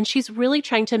writer, and she's really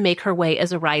trying to make her way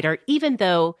as a writer, even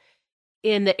though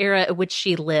in the era in which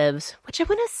she lives, which I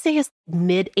want to say is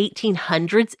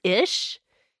mid-1800s-ish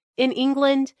in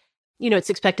England,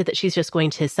 it's expected that she's just going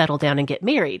to settle down and get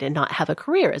married and not have a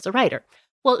career as a writer.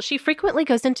 Well, she frequently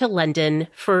goes into London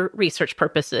for research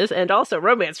purposes and also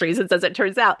romance reasons, as it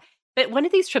turns out. But one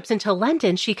of these trips into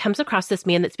London, she comes across this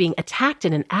man that's being attacked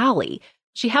in an alley.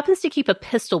 She happens to keep a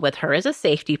pistol with her as a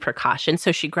safety precaution,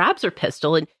 so she grabs her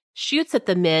pistol and shoots at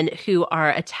the men who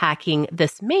are attacking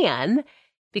this man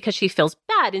because she feels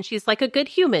bad, and she's like a good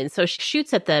human, so she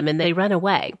shoots at them and they run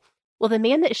away. Well, the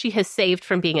man that she has saved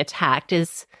from being attacked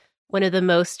is one of the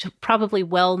most probably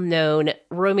well-known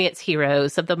romance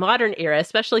heroes of the modern era,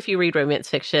 especially if you read romance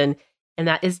fiction, and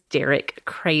that is Derek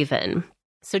Craven.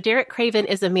 So Derek Craven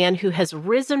is a man who has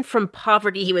risen from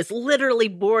poverty. He was literally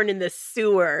born in the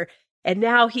sewer, and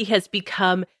now he has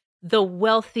become the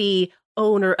wealthy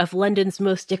owner of London's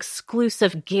most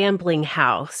exclusive gambling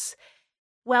house.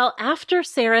 Well, after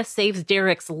Sarah saves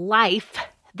Derek's life,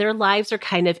 their lives are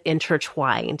kind of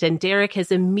intertwined, and Derek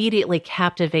is immediately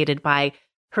captivated by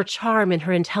her charm and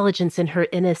her intelligence and her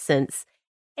innocence,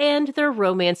 and their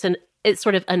romance, and it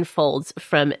sort of unfolds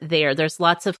from there. There's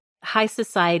lots of high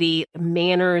society,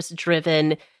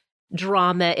 manners-driven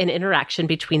drama and interaction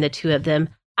between the two of them.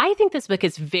 I think this book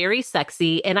is very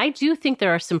sexy, and I do think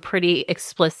there are some pretty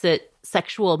explicit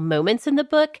sexual moments in the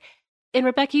book. And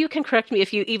Rebecca, you can correct me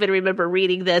if you even remember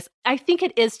reading this. I think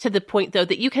it is to the point, though,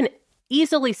 that you can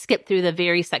easily skip through the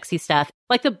very sexy stuff.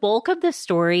 Like, the bulk of the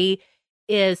story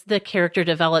is the character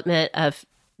development of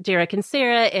Derek and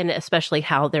Sarah, and especially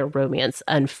how their romance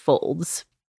unfolds.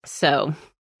 So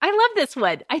I love this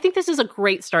one. I think this is a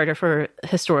great starter for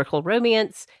historical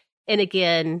romance. And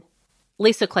again,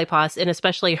 Lisa Kleypas, and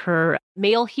especially her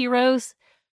male heroes,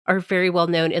 are very well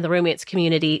known in the romance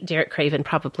community, Derek Craven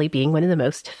probably being one of the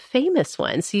most famous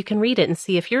ones. So you can read it and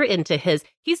see if you're into his.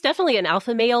 He's definitely an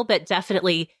alpha male, but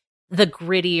definitely the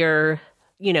grittier,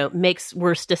 makes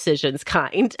worse decisions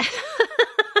kind.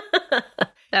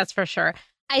 That's for sure.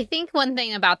 I think one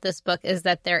thing about this book is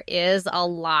that there is a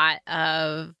lot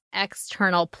of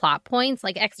external plot points,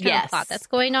 like external plot that's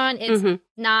going on. It's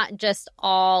not just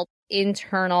all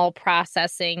internal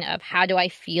processing of how do I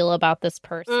feel about this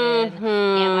person?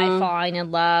 Am I falling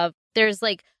in love? There's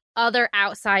like other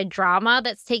outside drama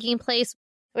that's taking place,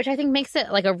 which I think makes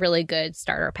it like a really good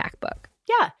starter pack book.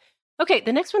 Yeah. Okay,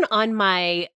 the next one on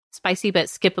my spicy but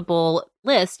skippable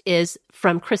list is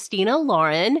from Christina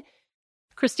Lauren.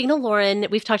 Christina Lauren,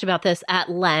 we've talked about this at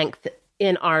length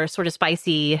in our sort of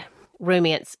spicy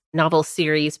romance novel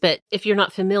series, but if you're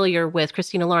not familiar with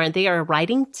Christina Lauren, they are a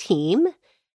writing team,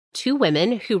 2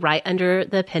 women who write under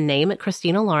the pen name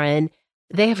Christina Lauren.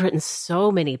 They have written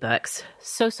so many books,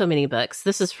 so many books.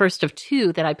 This is first of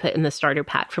 2 that I put in the starter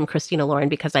pack from Christina Lauren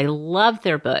because I love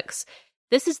their books.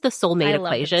 This is The Soulmate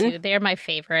Equation. I love them too. They're my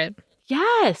favorite.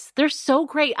 Yes, they're so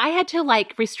great. I had to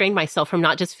restrain myself from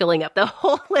not just filling up the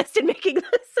whole list and making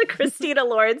this a Christina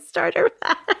Lauren starter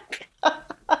pack.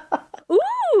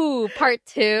 Ooh, part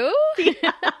 2?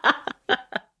 Yeah.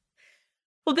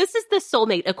 Well, this is The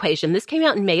Soulmate Equation. This came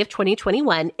out in May of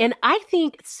 2021. And I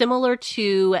think similar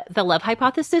to The Love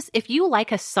Hypothesis, if you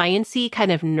like a science-y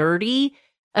kind of nerdy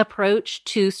approach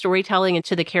to storytelling and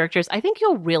to the characters, I think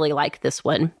you'll really like this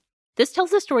one. This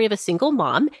tells the story of a single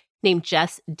mom named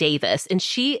Jess Davis, and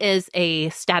she is a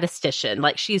statistician.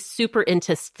 She's super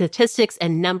into statistics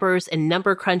and numbers and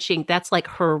number crunching. That's like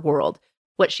her world.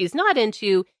 What she's not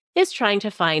into is trying to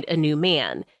find a new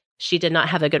man. She did not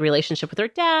have a good relationship with her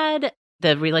dad.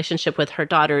 The relationship with her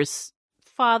daughter's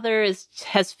father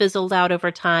has fizzled out over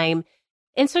time.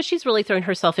 And so she's really thrown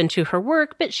herself into her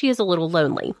work, but she is a little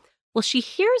lonely. Well, she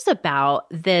hears about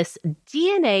this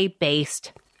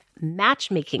DNA-based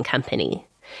matchmaking company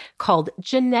called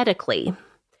Genetically.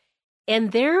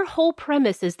 And their whole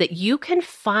premise is that you can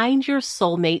find your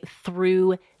soulmate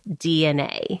through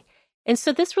DNA. And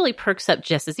so this really perks up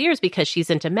Jess's ears because she's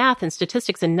into math and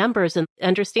statistics and numbers and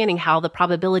understanding how the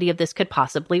probability of this could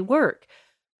possibly work.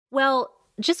 Well,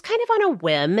 just kind of on a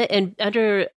whim and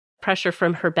under pressure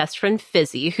from her best friend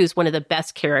Fizzy, who's one of the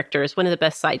best characters, one of the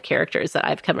best side characters that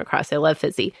I've come across. I love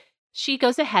Fizzy. She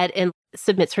goes ahead and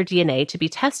submits her DNA to be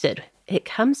tested. It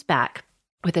comes back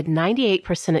with a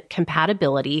 98%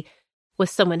 compatibility with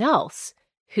someone else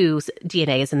whose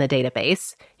DNA is in the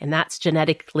database, and that's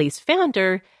Genetically's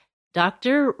founder,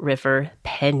 Dr. River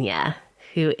Pena,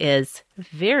 who is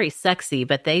very sexy,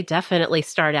 but they definitely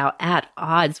start out at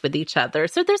odds with each other.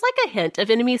 So there's a hint of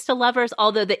enemies to lovers,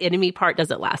 although the enemy part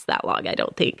doesn't last that long, I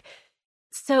don't think.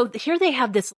 So here they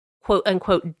have this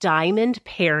quote-unquote diamond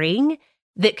pairing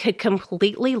that could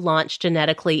completely launch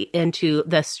Genetically into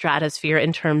the stratosphere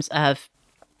in terms of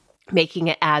making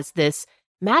it as this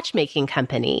matchmaking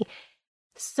company.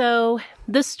 So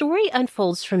the story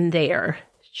unfolds from there.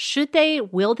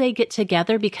 Will they get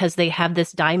together because they have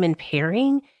this diamond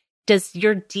pairing? Does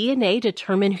your DNA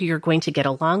determine who you're going to get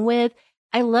along with?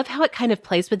 I love how it kind of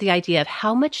plays with the idea of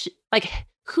how much,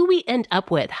 who we end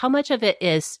up with. How much of it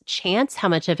is chance? How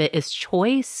much of it is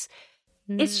choice?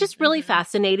 It's just really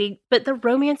fascinating, but the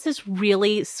romance is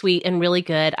really sweet and really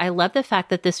good. I love the fact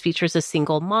that this features a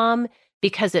single mom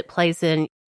because it plays in,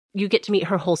 you get to meet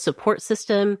her whole support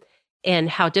system. and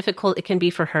how difficult it can be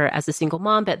for her as a single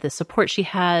mom, but the support she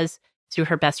has through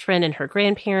her best friend and her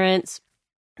grandparents,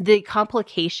 the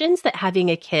complications that having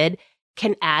a kid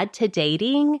can add to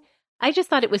dating. I just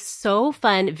thought it was so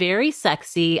fun, very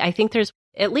sexy. I think there's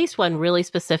at least one really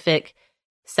specific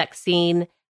sex scene,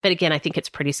 but again, I think it's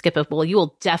pretty skippable. You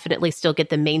will definitely still get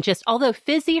the main gist. Although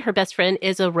Fizzy, her best friend,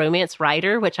 is a romance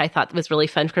writer, which I thought was really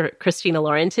fun for Christina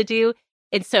Lauren to do.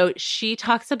 And so she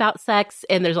talks about sex,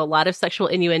 and there's a lot of sexual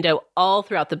innuendo all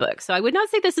throughout the book. So I would not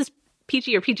say this is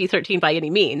PG or PG-13 by any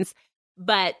means,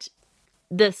 but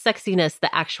the sexiness,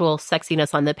 the actual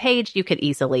sexiness on the page, you could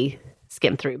easily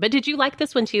skim through. But did you like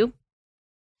this one too?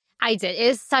 I did. It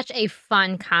is such a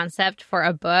fun concept for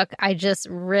a book. I just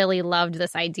really loved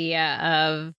this idea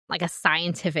of like a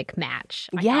scientific match.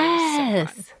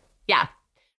 Yes. So yeah.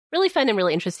 Really fun and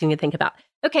really interesting to think about.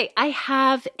 Okay, I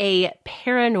have a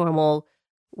paranormal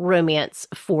romance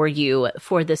for you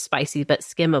for this spicy but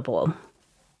skimmable.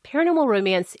 Paranormal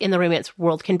romance in the romance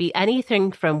world can be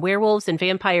anything from werewolves and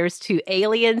vampires to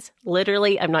aliens.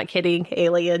 Literally, I'm not kidding,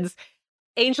 aliens,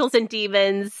 angels and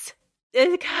demons.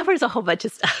 It covers a whole bunch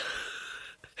of stuff.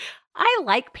 I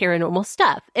like paranormal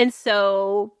stuff. And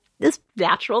so it's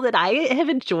natural that I have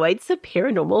enjoyed some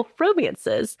paranormal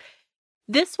romances.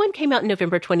 This one came out in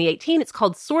November 2018. It's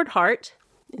called Sword Heart.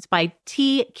 It's by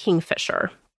T.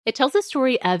 Kingfisher. It tells the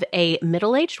story of a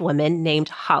middle-aged woman named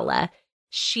Hala.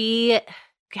 She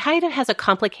kind of has a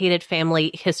complicated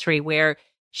family history where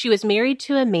she was married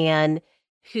to a man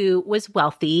who was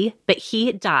wealthy, but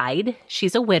he died.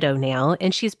 She's a widow now,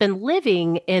 and she's been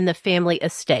living in the family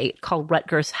estate called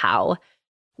Rutgers Howe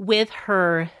with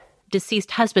her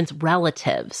deceased husband's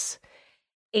relatives.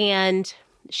 And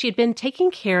she'd been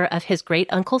taking care of his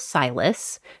great-uncle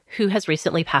Silas, who has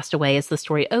recently passed away as the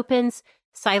story opens.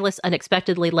 Silas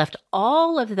unexpectedly left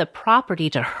all of the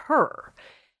property to her.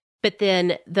 But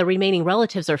then the remaining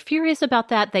relatives are furious about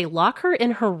that. They lock her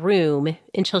in her room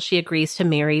until she agrees to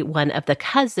marry one of the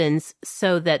cousins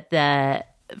so that the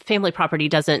family property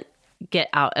doesn't get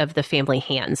out of the family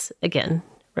hands. Again,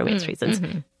 romance reasons.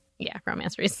 Mm-hmm. Yeah,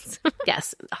 romance reasons.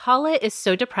 Yes. Hala is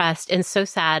so depressed and so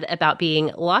sad about being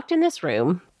locked in this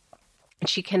room.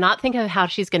 She cannot think of how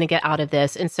she's going to get out of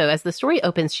this. And so as the story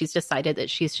opens, she's decided that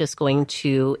she's just going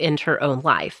to end her own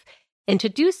life. And to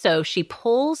do so, she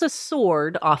pulls a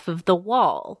sword off of the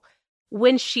wall.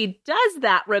 When she does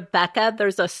that, Rebecca,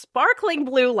 there's a sparkling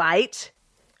blue light.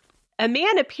 A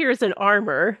man appears in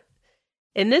armor,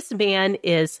 and this man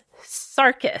is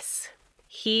Sarkis.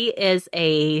 He is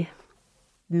a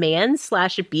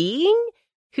man/being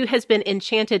who has been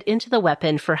enchanted into the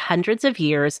weapon for hundreds of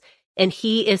years, and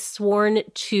he is sworn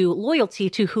to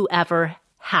loyalty to whoever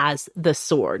has the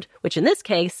sword, which in this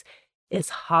case is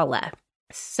Hala.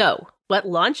 So what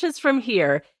launches from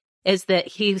here is that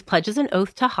he pledges an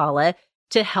oath to Hala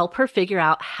to help her figure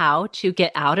out how to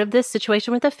get out of this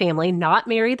situation with the family, not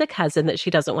marry the cousin that she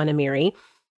doesn't want to marry.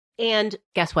 And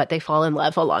guess what? They fall in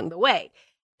love along the way.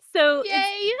 So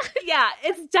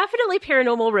it's definitely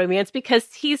paranormal romance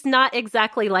because he's not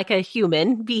exactly like a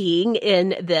human being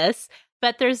in this,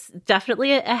 but there's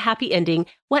definitely a happy ending.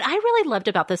 What I really loved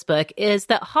about this book is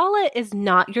that Hala is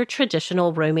not your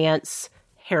traditional romance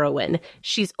heroine.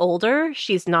 She's older.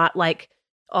 She's not like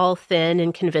all thin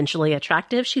and conventionally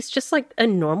attractive. She's just like a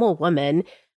normal woman.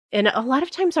 And a lot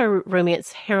of times our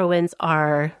romance heroines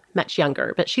are much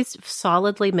younger, but she's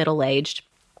solidly middle-aged.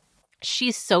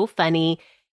 She's so funny.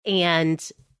 And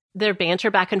their banter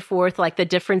back and forth, like the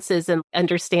differences in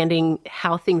understanding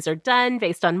how things are done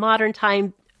based on modern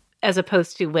time, as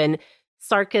opposed to when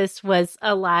Sarkis was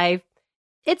alive.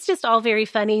 It's just all very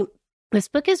funny. This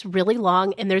book is really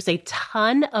long, and there's a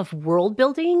ton of world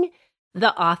building.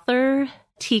 The author,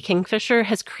 T. Kingfisher,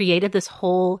 has created this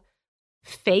whole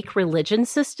fake religion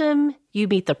system. You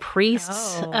meet the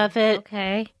priests of it.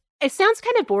 Okay. It sounds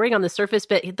kind of boring on the surface,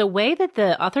 but the way that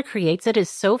the author creates it is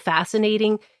so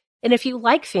fascinating. And if you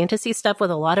like fantasy stuff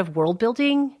with a lot of world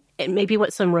building and maybe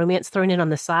want some romance thrown in on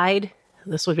the side,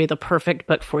 this would be the perfect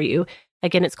book for you.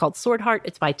 Again, it's called Sword Heart.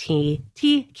 It's by T.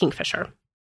 Kingfisher.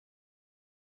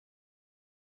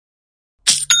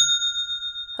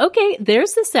 Okay,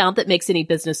 there's the sound that makes any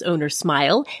business owner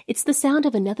smile. It's the sound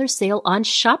of another sale on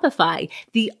Shopify,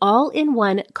 the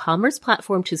all-in-one commerce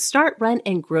platform to start, run,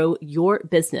 and grow your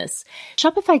business.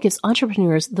 Shopify gives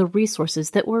entrepreneurs the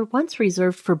resources that were once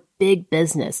reserved for big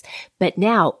business. But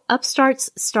now,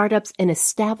 upstarts, startups, and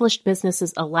established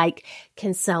businesses alike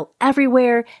can sell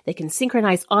everywhere. They can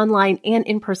synchronize online and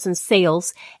in-person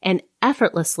sales, and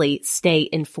effortlessly stay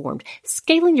informed.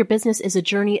 Scaling your business is a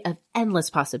journey of endless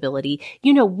possibility.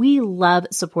 You know, we love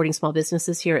supporting small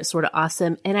businesses here at Sorta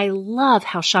Awesome, and I love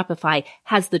how Shopify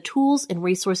has the tools and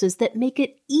resources that make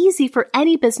it easy for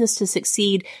any business to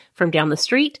succeed from down the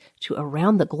street to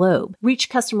around the globe. Reach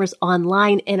customers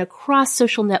online and across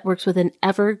social networks with an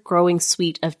ever-growing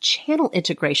suite of channel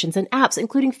integrations and apps,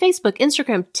 including Facebook,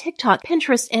 Instagram, TikTok,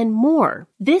 Pinterest, and more.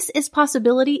 This is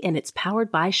possibility, and it's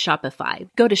powered by Shopify.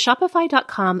 Go to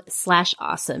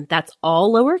shopify.com/awesome. That's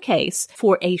all lowercase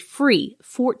for a free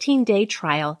 14-day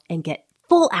trial and get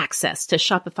full access to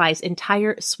Shopify's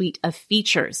entire suite of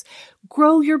features.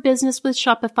 Grow your business with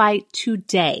Shopify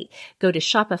today. Go to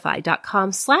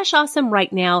shopify.com/awesome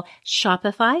right now.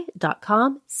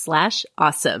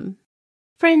 Shopify.com/awesome.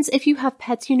 Friends, if you have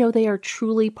pets, you know they are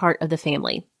truly part of the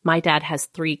family. My dad has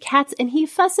 3 cats and he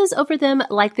fusses over them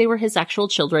like they were his actual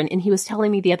children. And he was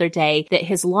telling me the other day that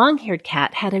his long-haired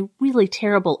cat had a really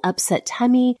terrible upset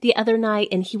tummy the other night.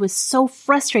 And he was so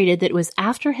frustrated that it was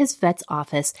after his vet's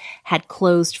office had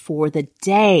closed for the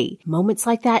day. Moments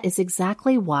like that is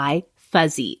exactly why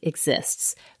Fuzzy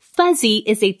exists. Fuzzy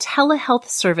is a telehealth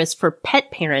service for pet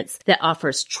parents that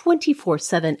offers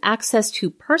 24/7 access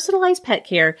to personalized pet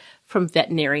care from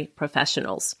veterinary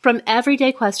professionals. From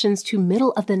everyday questions to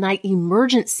middle-of-the-night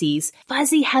emergencies,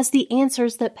 Fuzzy has the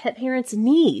answers that pet parents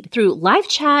need. Through live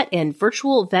chat and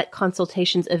virtual vet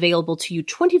consultations available to you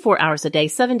 24 hours a day,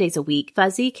 7 days a week,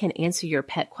 Fuzzy can answer your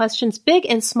pet questions, big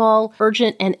and small,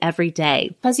 urgent and every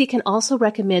day. Fuzzy can also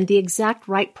recommend the exact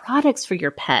right products for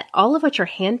your pet, all of which are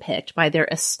handpicked by their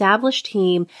established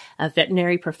team of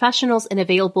veterinary professionals and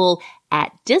available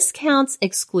at discounts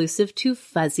exclusive to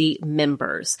Fuzzy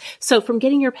members. So from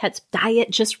getting your pet's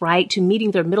diet just right to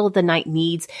meeting their middle of the night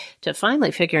needs to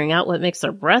finally figuring out what makes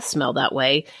their breath smell that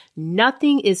way,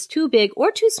 nothing is too big or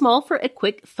too small for a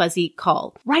quick Fuzzy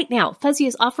call. Right now, Fuzzy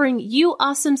is offering you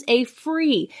awesomes a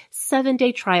free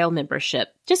 7-day trial membership.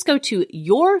 Just go to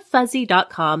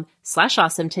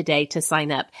yourfuzzy.com/awesome today to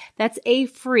sign up. That's a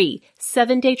free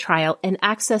 7-day trial and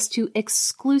access to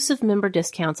exclusive member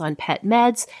discounts on pet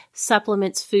meds,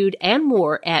 supplements, food, and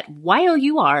more at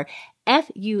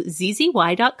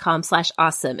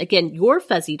yourfuzzy.com/awesome. Again,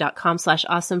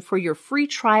 yourfuzzy.com/awesome for your free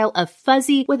trial of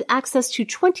Fuzzy with access to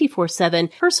 24/7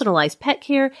 personalized pet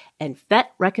care and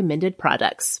vet recommended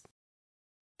products.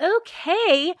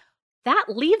 Okay. That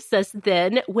leaves us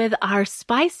then with our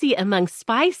spicy among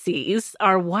spices,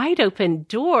 our wide open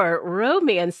door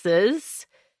romances.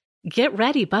 Get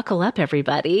ready, buckle up,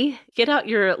 everybody. Get out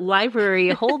your library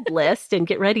hold list and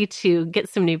get ready to get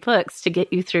some new books to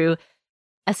get you through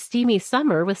a steamy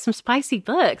summer with some spicy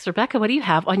books. Rebecca, what do you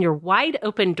have on your wide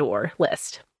open door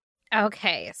list?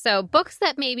 Okay, so books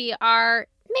that maybe are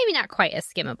not quite as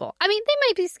skimmable. I mean, they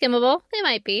might be skimmable. They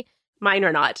might be. Mine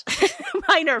are not.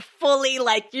 Mine are fully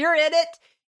like, you're in it.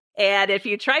 And if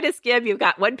you try to skim, you've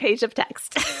got 1 page of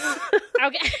text.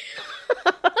 Okay.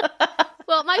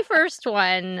 Well, my first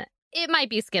one, it might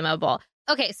be skimmable.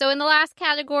 Okay, so in the last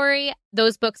category,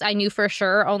 those books I knew for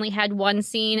sure only had 1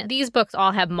 scene. These books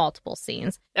all have multiple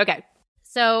scenes. Okay.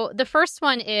 So the first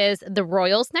one is The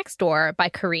Royals Next Door by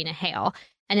Karina Hale.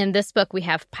 And in this book, we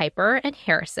have Piper and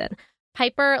Harrison.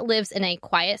 Piper lives in a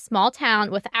quiet small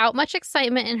town without much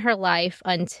excitement in her life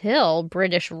until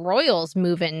British royals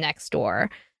move in next door.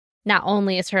 Not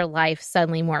only is her life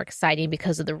suddenly more exciting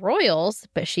because of the royals,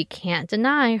 but she can't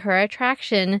deny her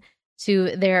attraction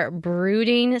to their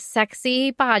brooding,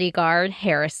 sexy bodyguard,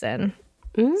 Harrison.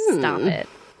 Stop it.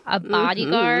 A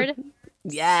bodyguard?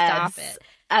 Yes. Stop it.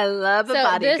 I love a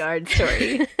bodyguard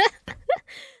story.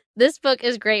 This book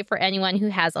is great for anyone who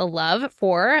has a love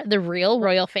for the real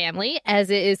royal family, as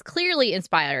it is clearly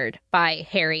inspired by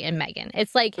Harry and Meghan.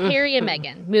 It's like Harry and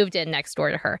Meghan moved in next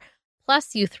door to her.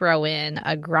 Plus, you throw in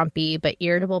a grumpy but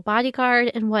irritable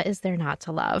bodyguard, and what is there not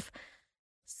to love?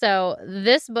 So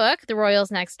this book, The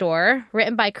Royals Next Door,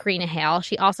 written by Karina Hale.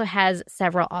 She also has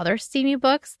several other steamy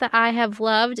books that I have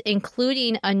loved,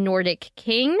 including A Nordic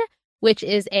King, which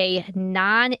is a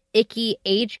non-icky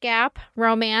age gap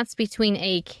romance between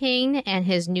a king and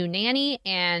his new nanny,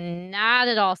 and not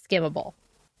at all skimmable.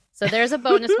 So there's a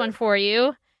bonus one for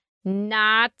you.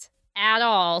 Not at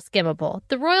all skimmable.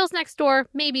 The Royals Next Door,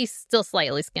 maybe still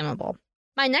slightly skimmable.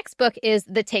 My next book is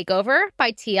The Takeover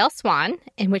by T.L. Swan,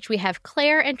 in which we have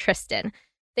Claire and Tristan.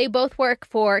 They both work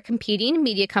for competing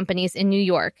media companies in New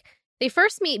York. They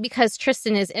first meet because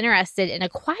Tristan is interested in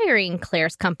acquiring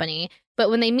Claire's company, but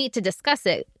when they meet to discuss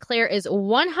it, Claire is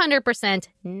 100%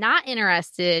 not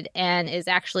interested and is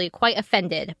actually quite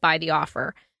offended by the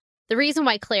offer. The reason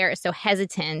why Claire is so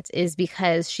hesitant is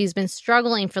because she's been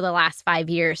struggling for the last 5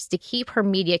 years to keep her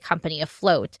media company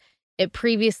afloat, It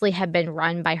previously had been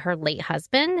run by her late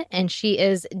husband, and she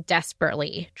is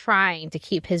desperately trying to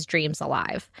keep his dreams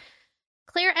alive.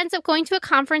 Claire ends up going to a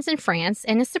conference in France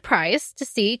and is surprised to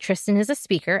see Tristan is a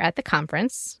speaker at the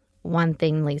conference. One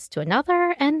thing leads to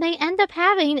another, and they end up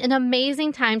having an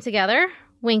amazing time together.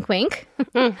 Wink, wink.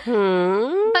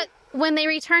 But when they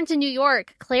return to New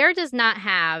York, Claire does not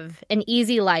have an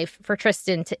easy life for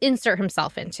Tristan to insert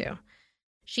himself into.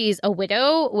 She's a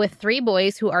widow with 3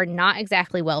 boys who are not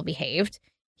exactly well behaved.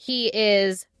 He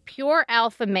is pure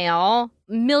alpha male,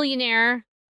 millionaire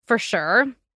for sure.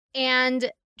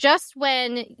 And just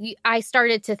when I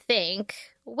started to think,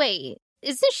 wait,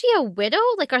 isn't she a widow?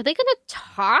 Like, are they going to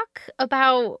talk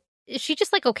about, is she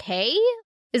just like, okay?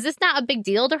 Is this not a big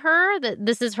deal to her that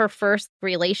this is her first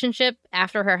relationship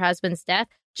after her husband's death?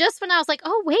 Just when I was like,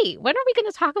 oh, wait, when are we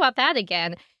going to talk about that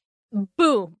again?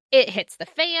 Boom, it hits the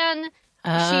fan. She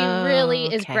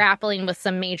really is grappling with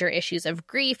some major issues of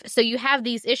grief. So you have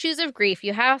these issues of grief.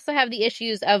 You also have the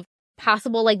issues of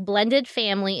possible like blended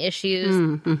family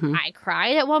issues. I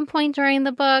cried at one point during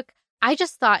the book. I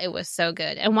just thought it was so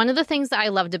good. And one of the things that I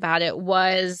loved about it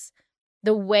was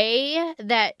the way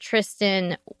that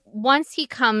Tristan, once he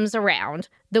comes around,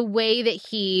 the way that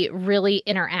he really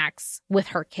interacts with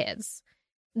her kids.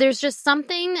 There's just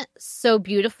something so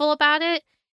beautiful about it.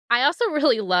 I also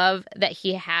really love that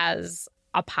he has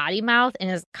a potty mouth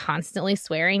and is constantly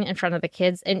swearing in front of the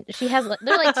kids. And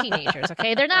they're like teenagers,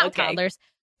 okay? They're not toddlers.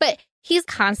 But he's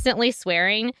constantly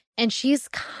swearing, and she's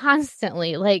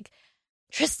constantly like,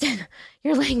 Tristan,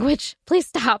 your language, please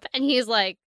stop. And he's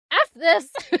like, F this.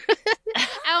 I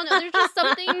don't know. There's just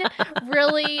something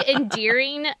really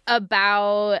endearing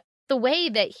about the way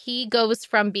that he goes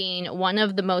from being one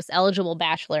of the most eligible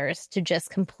bachelors to just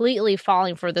completely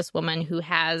falling for this woman who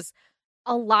has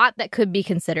a lot that could be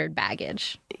considered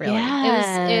baggage, really.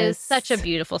 Yes. It was such a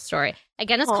beautiful story.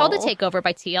 Again, it's called The Takeover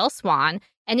by T.L. Swan,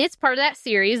 and it's part of that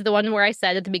series, the one where I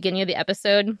said at the beginning of the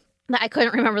episode that I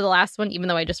couldn't remember the last one, even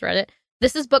though I just read it.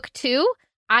 This is book 2.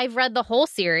 I've read the whole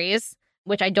series,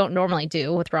 which I don't normally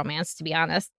do with romance, to be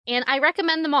honest, and I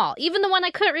recommend them all. Even the one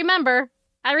I couldn't remember,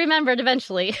 I remembered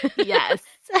eventually. Yes.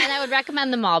 And I would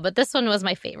recommend them all, but this one was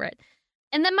my favorite.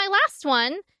 And then my last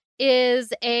one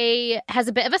has a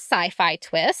bit of a sci-fi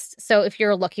twist. So if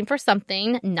you're looking for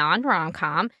something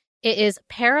non-rom-com, it is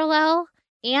Parallel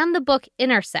and the book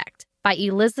Intersect by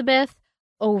Elizabeth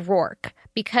O'Rourke,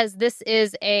 because this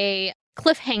is a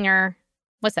cliffhanger.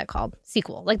 What's that called?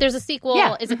 Sequel. Like there's a sequel.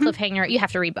 Yeah. It's a cliffhanger. You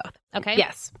have to read both. Okay.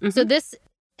 Yes. So this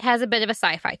has a bit of a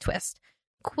sci-fi twist.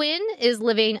 Quinn is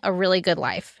living a really good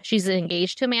life. She's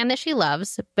engaged to a man that she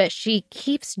loves, but she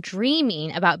keeps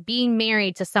dreaming about being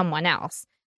married to someone else.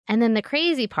 And then the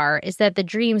crazy part is that the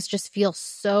dreams just feel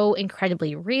so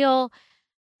incredibly real,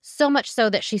 so much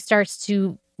so that she starts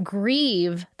to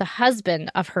grieve the husband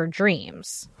of her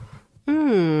dreams.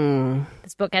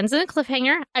 This book ends in a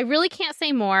cliffhanger. I really can't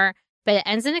say more, but it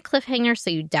ends in a cliffhanger,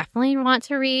 so you definitely want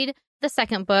to read the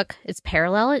second book. It's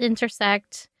Parallel and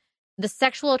Intersect. The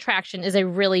sexual attraction is a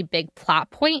really big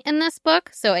plot point in this book.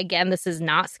 So again, this is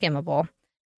not skimmable.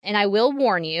 And I will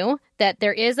warn you that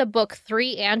there is a book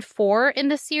 3 and 4 in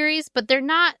the series, but they're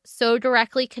not so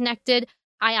directly connected.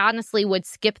 I honestly would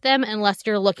skip them unless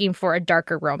you're looking for a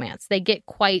darker romance. They get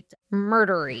quite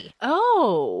murdery.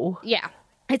 Oh. Yeah.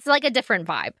 It's like a different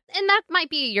vibe. And that might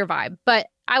be your vibe. But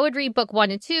I would read book 1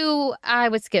 and 2. I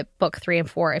would skip book 3 and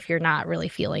 4 if you're not really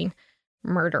feeling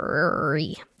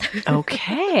murdery.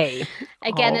 Okay.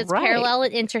 Again, it's Parallel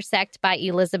and Intersect by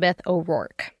Elizabeth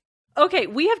O'Rourke. Okay,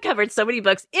 we have covered so many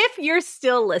books. If you're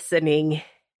still listening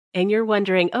and you're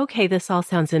wondering, okay, this all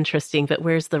sounds interesting, but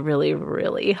where's the really,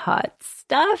 really hot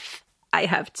stuff? I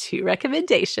have 2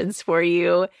 recommendations for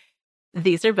you.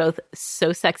 These are both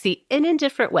so sexy and in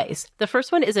different ways. The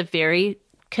first one is a very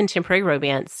contemporary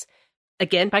romance,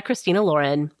 again, by Christina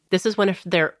Lauren. This is one of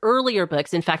their earlier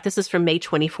books. In fact, this is from May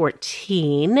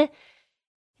 2014,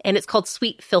 and it's called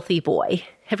Sweet Filthy Boy.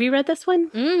 Have you read this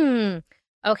one?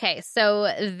 Okay,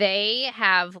 so they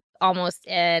have almost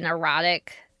an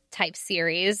erotic type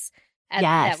series.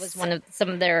 Yes. That was one of some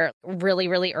of their really,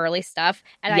 really early stuff.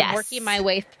 And I'm working my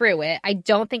way through it. I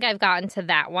don't think I've gotten to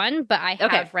that one, but I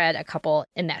have read a couple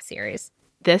in that series.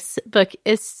 This book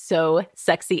is so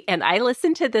sexy. And I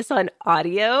listened to this on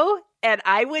audio, and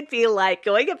I would be like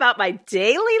going about my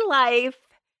daily life,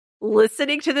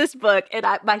 listening to this book, and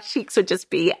my cheeks would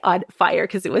just be on fire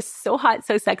because it was so hot,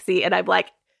 so sexy. And I'm like,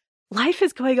 life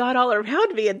is going on all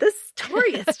around me, and this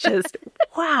story is just,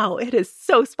 wow, it is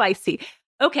so spicy.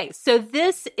 Okay, so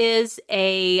this is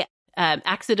a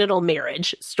accidental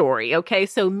marriage story, okay?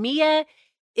 So Mia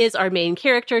is our main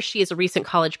character. She is a recent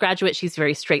college graduate. She's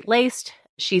very straight-laced.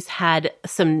 She's had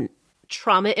some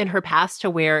trauma in her past to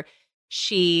where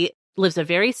she lives a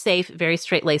very safe, very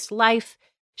straight-laced life.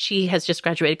 She has just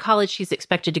graduated college. She's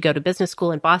expected to go to business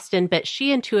school in Boston, but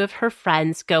she and two of her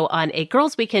friends go on a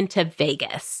girls' weekend to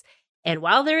Vegas. And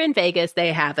while they're in Vegas,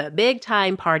 they have a big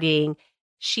time partying.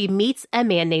 She meets a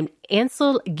man named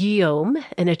Ansel Guillaume,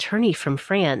 an attorney from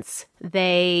France.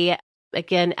 They,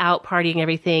 again, out partying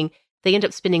everything. They end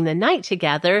up spending the night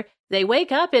together. They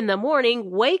wake up in the morning,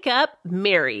 wake up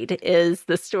married is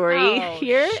the story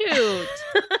here. Shoot.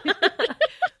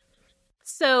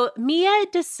 So Mia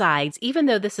decides, even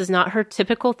though this is not her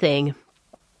typical thing,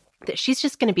 that she's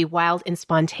just going to be wild and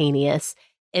spontaneous.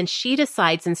 And she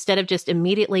decides, instead of just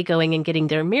immediately going and getting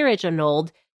their marriage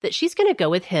annulled, that she's going to go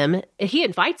with him. He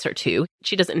invites her to.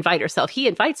 She doesn't invite herself. He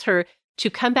invites her to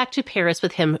come back to Paris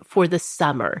with him for the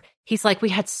summer. He's like, we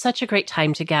had such a great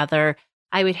time together.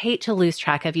 I would hate to lose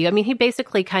track of you. I mean, he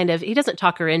basically he doesn't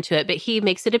talk her into it, but he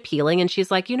makes it appealing. And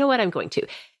she's like, you know what? I'm going to.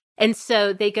 And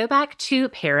so they go back to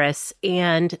Paris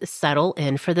and settle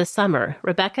in for the summer.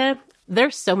 Rebecca,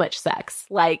 there's so much sex.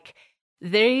 Like,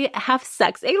 they have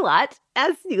sex a lot,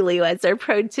 as newlyweds are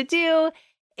prone to do.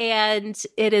 And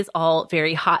it is all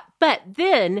very hot. But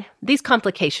then these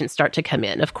complications start to come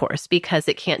in, of course, because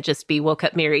it can't just be woke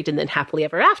up married and then happily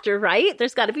ever after, right?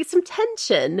 There's got to be some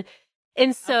tension.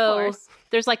 And so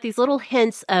there's like these little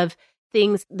hints of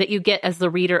things that you get as the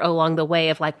reader along the way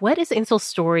of like, what is Ansel's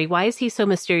story? Why is he so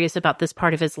mysterious about this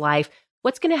part of his life?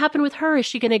 What's going to happen with her? Is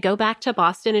she going to go back to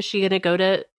Boston? Is she going to go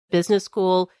to business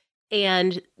school?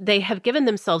 And they have given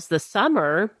themselves the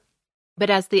summer, but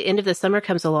as the end of the summer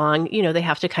comes along, they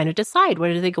have to kind of decide, what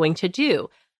are they going to do?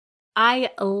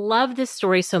 I love this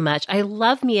story so much. I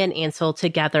love Mia and Ansel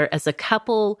together as a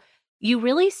couple. You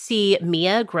really see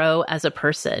Mia grow as a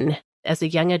person, as a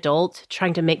young adult,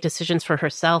 trying to make decisions for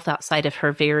herself outside of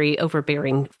her very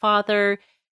overbearing father.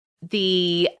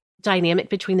 The dynamic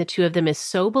between the two of them is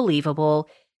so believable.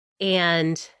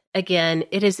 And again,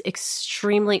 it is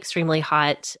extremely, extremely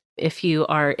hot if you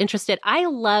are interested. I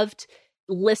loved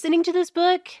listening to this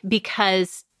book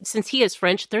because since he is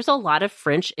French, there's a lot of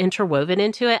French interwoven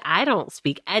into it. I don't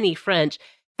speak any French,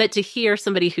 but to hear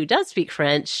somebody who does speak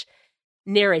French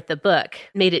narrate the book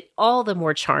made it all the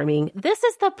more charming. This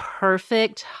is the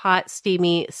perfect hot,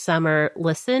 steamy summer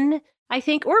listen, I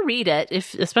think, or read it,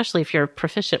 especially if you're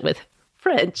proficient with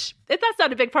French. That's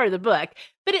not a big part of the book,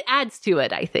 but it adds to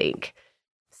it, I think.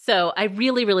 So I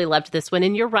really, really loved this one.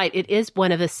 And you're right, it is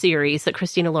one of a series that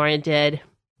Christina Lauren did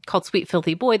called Sweet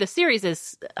Filthy Boy. The series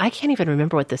is, I can't even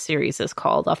remember what the series is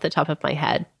called off the top of my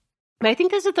head. But I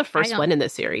think this is the first one in the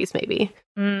series, maybe.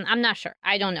 I'm not sure.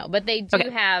 I don't know. But they do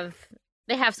have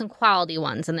some quality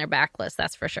ones in their backlist,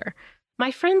 that's for sure.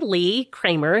 My friend Lee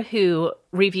Kramer, who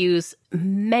reviews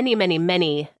many, many,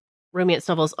 many romance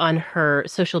novels on her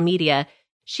social media,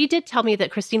 she did tell me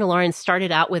that Christina Lauren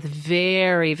started out with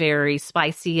very, very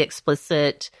spicy,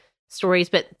 explicit stories,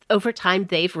 but over time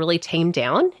they've really tamed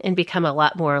down and become a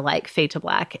lot more like Fade to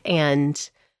Black, and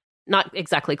not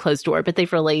exactly closed door, but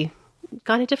they've really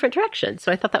gone a different direction.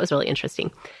 So I thought that was really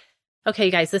interesting. Okay,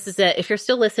 you guys, this is it. If you're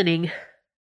still listening,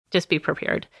 just be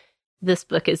prepared. This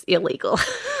book is illegal.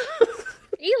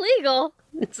 Illegal?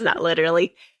 It's not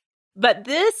literally. But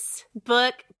this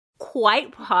book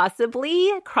quite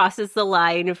possibly crosses the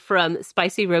line from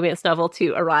spicy romance novel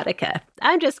to erotica.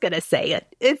 I'm just going to say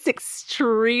it. It's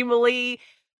extremely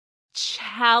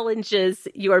challenges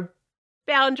your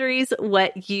boundaries,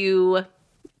 what you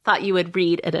thought you would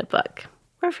read in a book.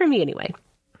 Or for me, anyway.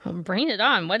 Well, bring it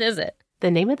on. What is it? The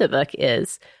name of the book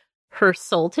is Her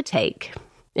Soul to Take.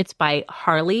 It's by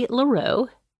Harley LaRoe,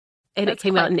 and it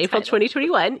came out in April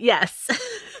 2021. Yes.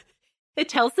 It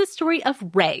tells the story of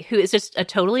Ray, who is just a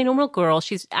totally normal girl.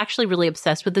 She's actually really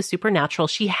obsessed with the supernatural.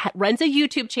 She runs a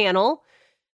YouTube channel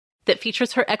that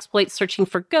features her exploits searching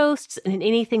for ghosts and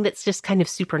anything that's just kind of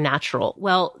supernatural.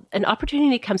 Well, an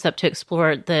opportunity comes up to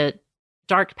explore the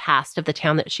dark past of the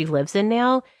town that she lives in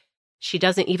now. She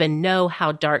doesn't even know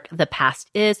how dark the past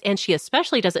is, and she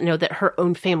especially doesn't know that her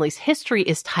own family's history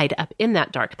is tied up in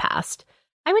that dark past.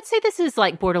 I would say this is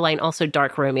like borderline also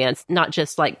dark romance, not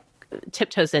just like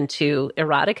tiptoes into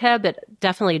erotica, but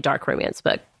definitely a dark romance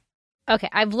book. Okay,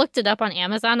 I've looked it up on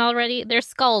Amazon already. There's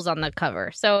skulls on the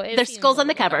cover. So there's skulls on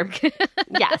the cover.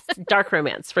 Yes, dark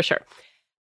romance for sure.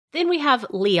 Then we have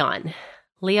Leon.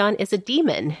 Leon is a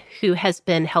demon who has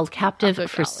been held captive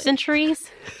for centuries.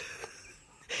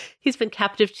 He's been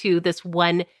captive to this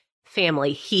one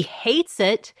family. He hates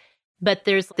it, but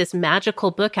there's this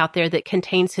magical book out there that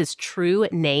contains his true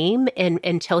name. And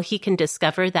until he can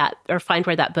discover that or find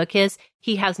where that book is,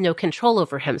 he has no control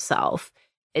over himself.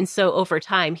 And so over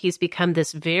time, he's become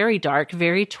this very dark,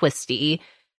 very twisty,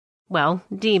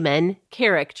 demon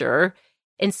character.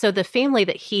 And so the family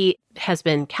that he has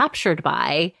been captured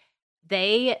by,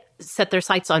 they set their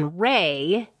sights on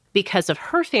Rey because of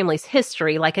her family's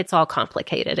history. Like, it's all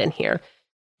complicated in here.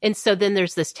 And so then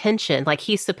there's this tension, like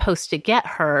he's supposed to get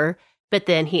her, but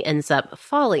then he ends up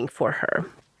falling for her.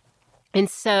 And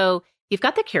so you've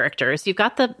got the characters, you've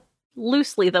got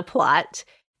loosely the plot.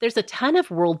 There's a ton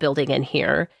of world building in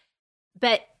here.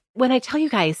 But when I tell you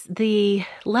guys, the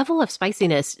level of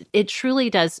spiciness, it truly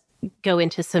does go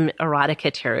into some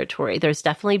erotica territory. There's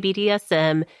definitely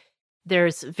BDSM.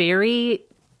 There's very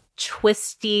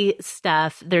twisty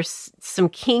stuff. There's some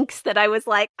kinks that I was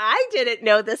like, I didn't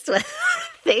know this was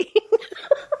a thing.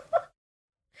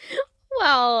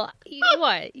 Well,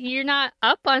 what? You're not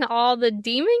up on all the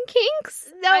demon kinks?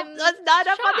 No, I'm not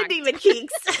up shocked. on the demon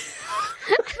kinks.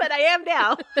 But I am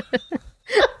now.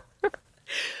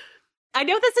 I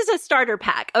know this is a starter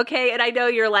pack, okay? And I know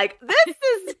you're like, this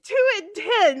is too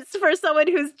intense for someone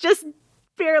who's just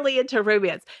barely into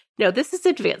romance. No, this is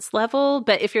advanced level.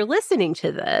 But if you're listening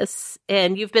to this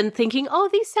and you've been thinking, oh,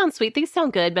 these sound sweet, these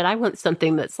sound good, but I want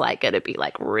something that's like going to be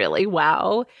like really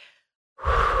wow.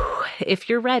 If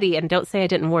you're ready, and don't say I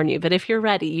didn't warn you, but if you're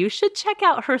ready, you should check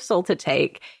out Her Soul to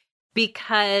Take,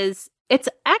 because it's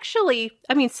actually,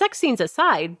 sex scenes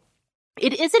aside,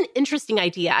 it is an interesting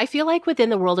idea. I feel like within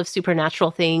the world of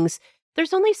supernatural things,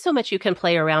 there's only so much you can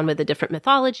play around with the different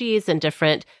mythologies and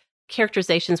different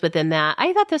characterizations within that.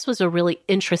 I thought this was a really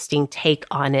interesting take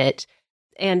on it,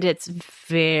 and it's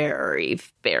very,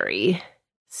 very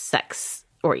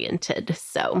sex-oriented.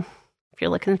 So if you're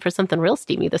looking for something real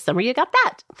steamy this summer, you got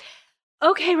that.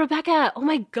 Okay, Rebecca. Oh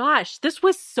my gosh, this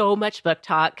was so much book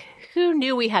talk. Who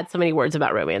knew we had so many words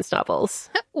about romance novels?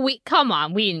 We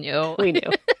knew.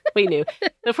 We knew.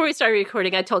 Before we started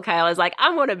recording, I told Kyle, I was like,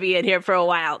 I'm going to be in here for a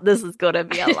while. This is going to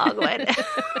be a long one.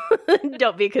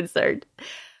 Don't be concerned.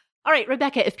 All right,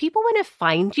 Rebecca, if people want to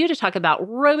find you to talk about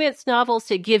romance novels,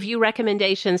 to give you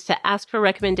recommendations, to ask for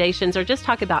recommendations, or just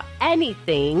talk about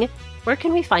anything, where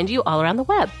can we find you all around the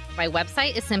web? My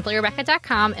website is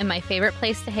simplyrebecca.com, and my favorite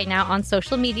place to hang out on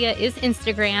social media is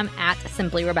Instagram at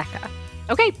simplyrebecca.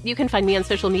 Okay, you can find me on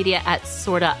social media at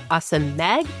Sorta Awesome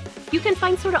Meg. You can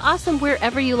find Sorta Awesome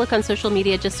wherever you look on social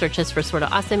media. Just search us for Sorta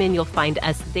Awesome and you'll find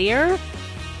us there.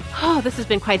 Oh, this has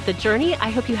been quite the journey. I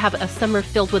hope you have a summer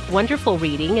filled with wonderful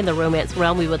reading in the romance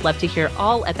realm. We would love to hear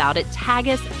all about it. Tag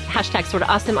us,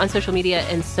 #SortaAwesome on social media,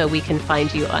 and so we can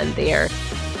find you on there.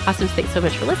 Awesome. Thanks so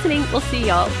much for listening. We'll see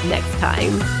y'all next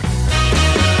time.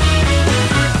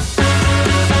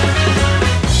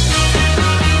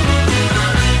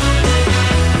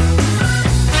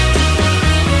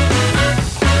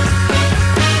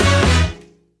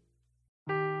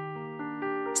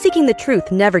 Seeking the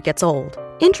truth never gets old.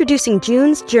 Introducing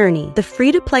June's Journey, the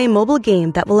free-to-play mobile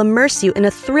game that will immerse you in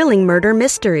a thrilling murder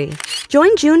mystery.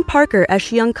 Join June Parker as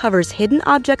she uncovers hidden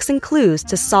objects and clues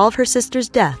to solve her sister's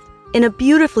death in a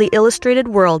beautifully illustrated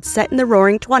world set in the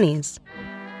Roaring '20s.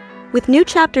 With new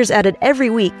chapters added every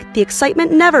week, the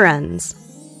excitement never ends.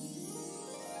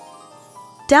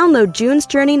 Download June's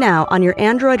Journey now on your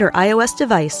Android or iOS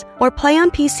device, or play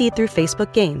on PC through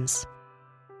Facebook Games.